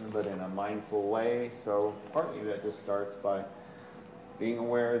person, but in a mindful way. So partly that just starts by being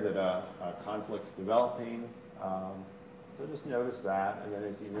aware that a conflict's developing. So just notice that, and then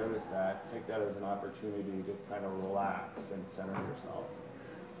as you notice that, take that as an opportunity to kind of relax and center yourself.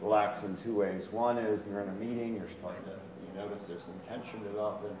 Relax in two ways. One is you're in a meeting, you notice there's some tension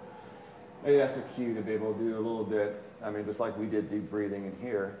developing. Maybe that's a cue to be able to do a little bit, just like we did deep breathing in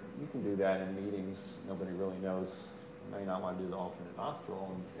here, you can do that in meetings. Nobody really knows. You may not want to do the alternate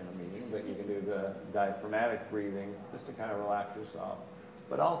nostril in a meeting, but you can do the diaphragmatic breathing just to kind of relax yourself,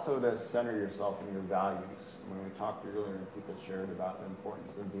 but also to center yourself in your values. When we talked earlier, people shared about the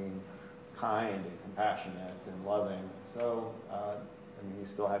importance of being kind and compassionate and loving. So, you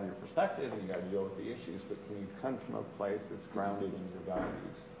still have your perspective and you got to deal with the issues, but can you come from a place that's grounded in your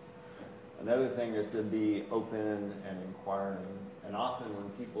values? Another thing is to be open and inquiring. And often when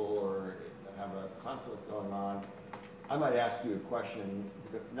people have a conflict going on, I might ask you a question,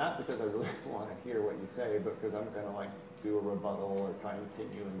 not because I really want to hear what you say, but because I'm going to do a rebuttal or try and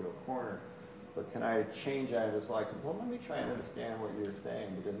take you into a corner. But can I change that? It's well, let me try and understand what you're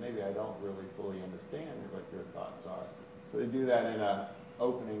saying, because maybe I don't really fully understand what your thoughts are. So to do that in an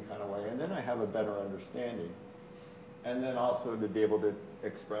opening kind of way, and then I have a better understanding. And then also to be able to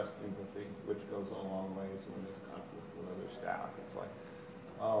express empathy, which goes a long ways when there's conflict with other staff. It's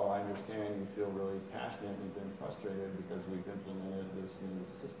oh, I understand you feel really passionate and you've been frustrated because we've implemented this new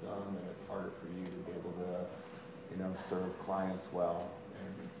system and it's harder for you to be able to, serve clients well,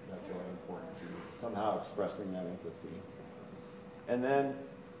 and that's really important to you. Somehow expressing that empathy. And then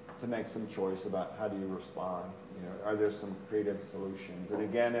to make some choice about how do you respond. Are there some creative solutions? And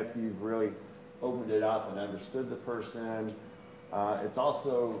again, if you've really opened it up and understood the person, it's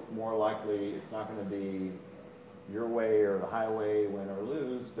also more likely it's not going to be your way or the highway, win or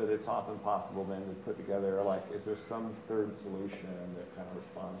lose, but it's often possible then to put together, is there some third solution that kind of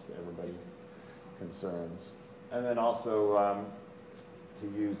responds to everybody's concerns? And then also to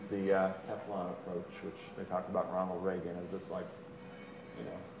use the Teflon approach, which they talked about Ronald Reagan, of just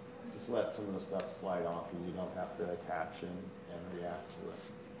just let some of the stuff slide off and you don't have to attach and react to it.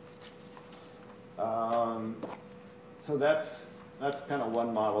 So that's kind of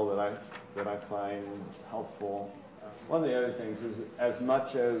one model that I find helpful. One of the other things is, as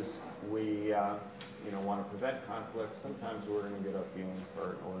much as we want to prevent conflict, sometimes we're going to get our feelings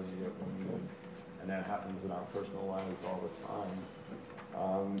hurt or we get wounded, and that happens in our personal lives all the time.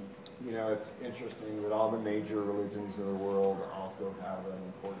 It's interesting that all the major religions in the world also have an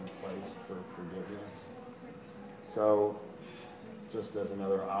important place for forgiveness. So just as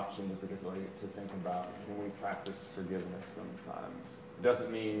another option particularly to think about, can we practice forgiveness sometimes? It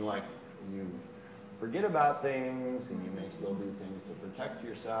doesn't mean you forget about things, and you may still do things to protect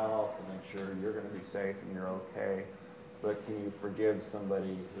yourself, to make sure you're going to be safe and you're okay. But can you forgive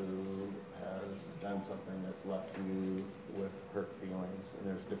somebody who has done something that's left you with hurt feelings?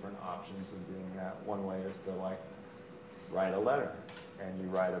 And there's different options of doing that. One way is to write a letter, and you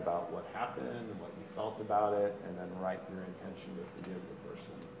write about what happened, what you felt about it, and then write your intention to forgive the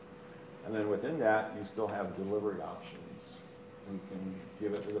person. And then within that, you still have delivery options. You can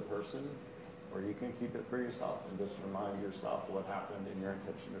give it to the person, or you can keep it for yourself and just remind yourself what happened and your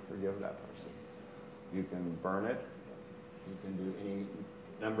intention to forgive that person. You can burn it. You can do any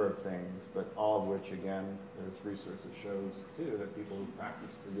number of things, but all of which, again, there's research that shows, too, that people who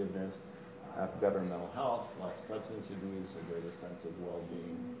practice forgiveness have better mental health, less substance abuse, a greater sense of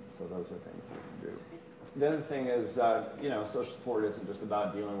well-being. So those are things we can do. The other thing is, social support isn't just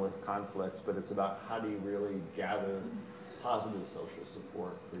about dealing with conflicts, but it's about how do you really gather positive social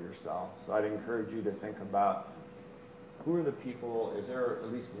support for yourself. So I'd encourage you to think about who are the people, is there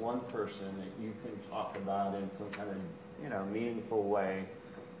at least one person that you can talk about in some kind of meaningful way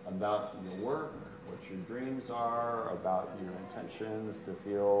about your work, what your dreams are, about your intentions to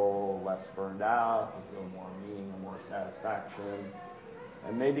feel less burned out, to feel more meaning and more satisfaction.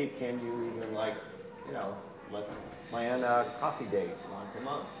 And maybe can you even let's plan a coffee date once a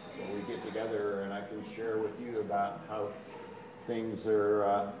month where we get together and I can share with you about how things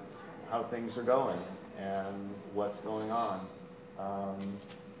are going and what's going on, how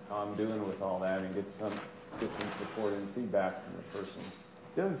I'm doing with all that, and get some support and feedback from the person.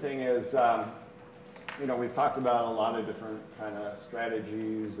 The other thing is, we've talked about a lot of different kind of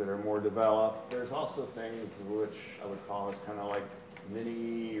strategies that are more developed. There's also things which I would call as kind of like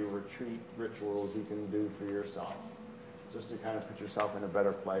mini retreat rituals you can do for yourself, just to kind of put yourself in a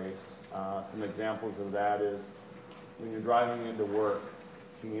better place. Some examples of that is when you're driving into work,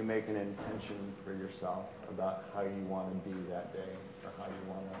 can you make an intention for yourself about how you want to be that day or how you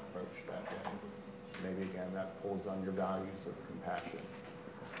want to approach that day? Maybe, again, that pulls on your values of compassion.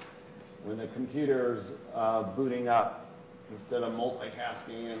 When the computer's booting up, instead of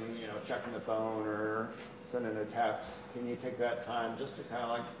multitasking and checking the phone or sending a text, can you take that time just to kind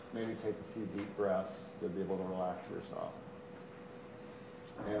of maybe take a few deep breaths to be able to relax yourself?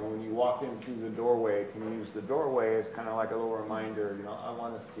 And when you walk in through the doorway, can you use the doorway as kind of like a little reminder, I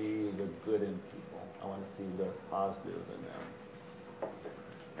want to see the good in people. I want to see the positive in them.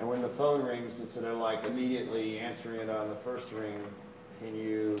 And when the phone rings, instead of immediately answering it on the first ring, can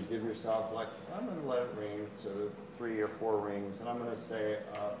you give yourself I'm going to let it ring to 3 or 4 rings, and I'm going to say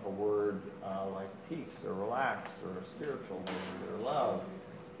a word like peace or relax or a spiritual word or love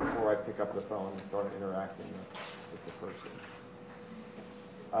before I pick up the phone and start interacting with the person.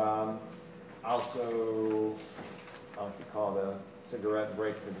 Also, I like to call it a cigarette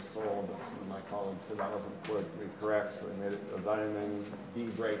break for the soul, but some of my colleagues said that wasn't politically correct, so they made it a vitamin D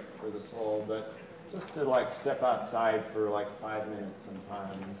break for the soul. But just to step outside for 5 minutes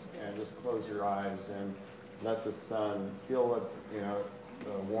sometimes and just close your eyes and let the sun, feel what,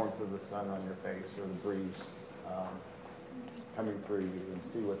 the warmth of the sun on your face or the breeze coming through you, and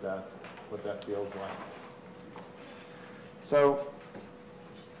see what that feels like. So,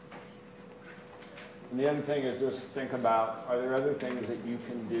 and the other thing is just think about, are there other things that you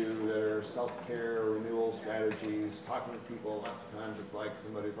can do that are self-care, renewal strategies? Talking to people, lots of times it's like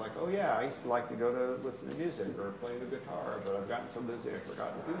somebody's like, oh yeah, I used to like to go to listen to music or play the guitar, but I've gotten so busy I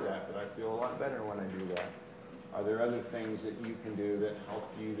forgot to do that, but I feel a lot better when I do that. Are there other things that you can do that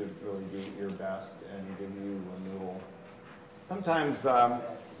help you to really be at your best and give you renewal? Sometimes,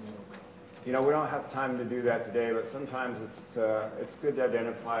 we don't have time to do that today, but sometimes it's good to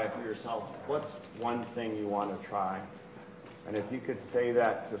identify for yourself what's one thing you want to try. And if you could say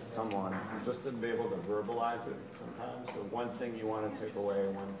that to someone, just to be able to verbalize it sometimes, so one thing you want to take away,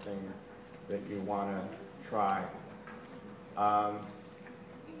 one thing that you want to try. Can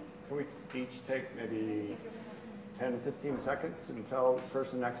we each take maybe 10, 15 seconds and tell the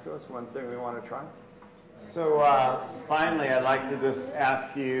person next to us one thing we want to try? So finally, I'd like to just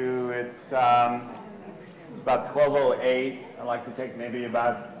ask you, it's about 12:08. I'd like to take maybe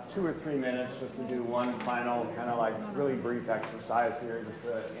about 2 or 3 minutes just to do one final kind of really brief exercise here just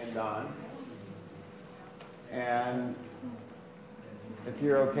to end on. And if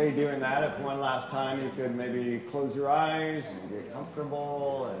you're okay doing that, if one last time you could maybe close your eyes and get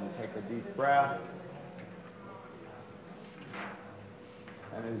comfortable and take a deep breath.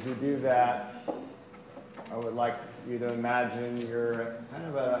 And as you do that, I would like you to imagine you're kind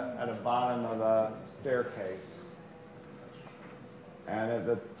of at the bottom of a staircase. And at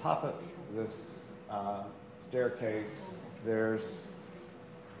the top of this staircase, there's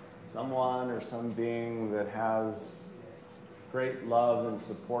someone or some being that has great love and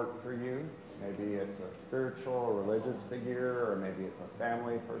support for you. Maybe it's a spiritual or religious figure, or maybe it's a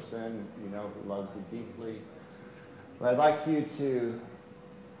family person who loves you deeply. But I'd like you to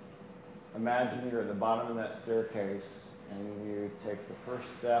imagine you're at the bottom of that staircase and you take the first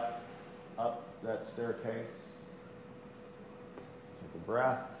step up that staircase. Take a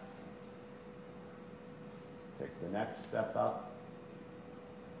breath. Take the next step up.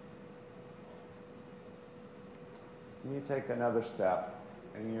 And you take another step,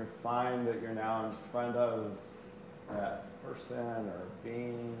 and you find that you're now in front of that person or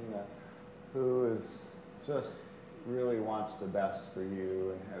being who is just really wants the best for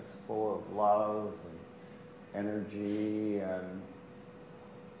you and is full of love and energy, and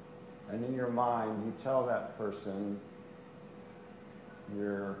in your mind you tell that person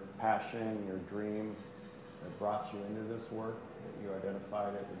your passion, your dream that brought you into this work that you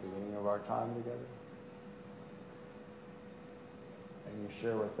identified at the beginning of our time together. And you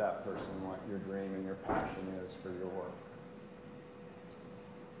share with that person what your dream and your passion is for your work.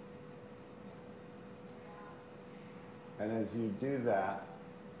 And as you do that,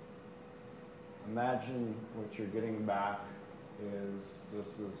 imagine what you're getting back is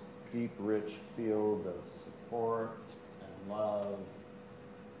just this deep, rich field of support and love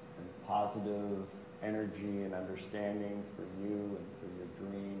and positive energy and understanding for you and for your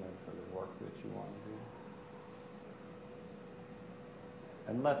dream and for the work that you want to do.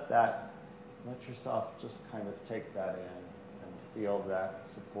 And let yourself just kind of take that in and feel that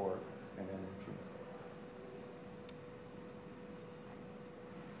support and energy.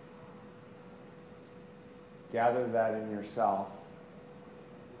 Gather that in yourself.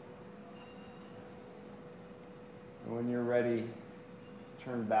 And when you're ready,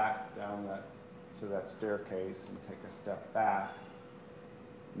 turn back down to that staircase and take a step back,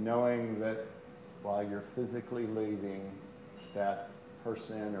 knowing that while you're physically leaving, that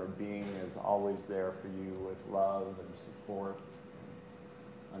person or being is always there for you with love and support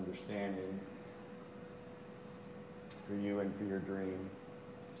and understanding for you and for your dream.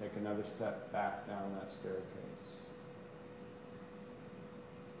 Take another step back down that staircase.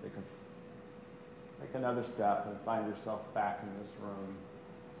 Take another step and find yourself back in this room,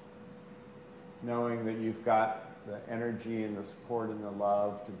 knowing that you've got the energy and the support and the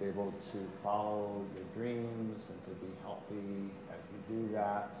love to be able to follow your dreams and to be healthy as you do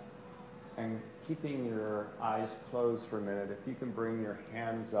that. And keeping your eyes closed for a minute, if you can bring your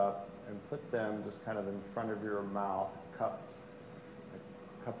hands up and put them just kind of in front of your mouth,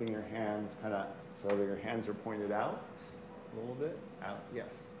 cupping your hands kind of so that your hands are pointed out a little bit, out,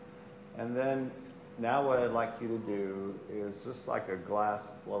 yes. And then now what I'd like you to do is just like a glass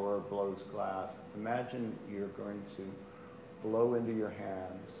blower blows glass. Imagine you're going to blow into your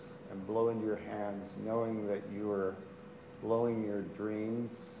hands and blow into your hands knowing that you are blowing your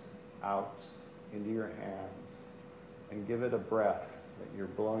dreams out into your hands, and give it a breath that you're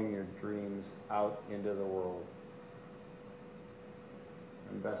blowing your dreams out into the world.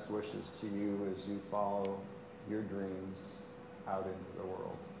 And best wishes to you as you follow your dreams out into the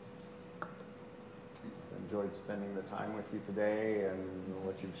world. Enjoyed spending the time with you today and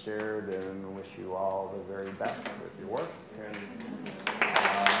what you've shared, and wish you all the very best with your work. And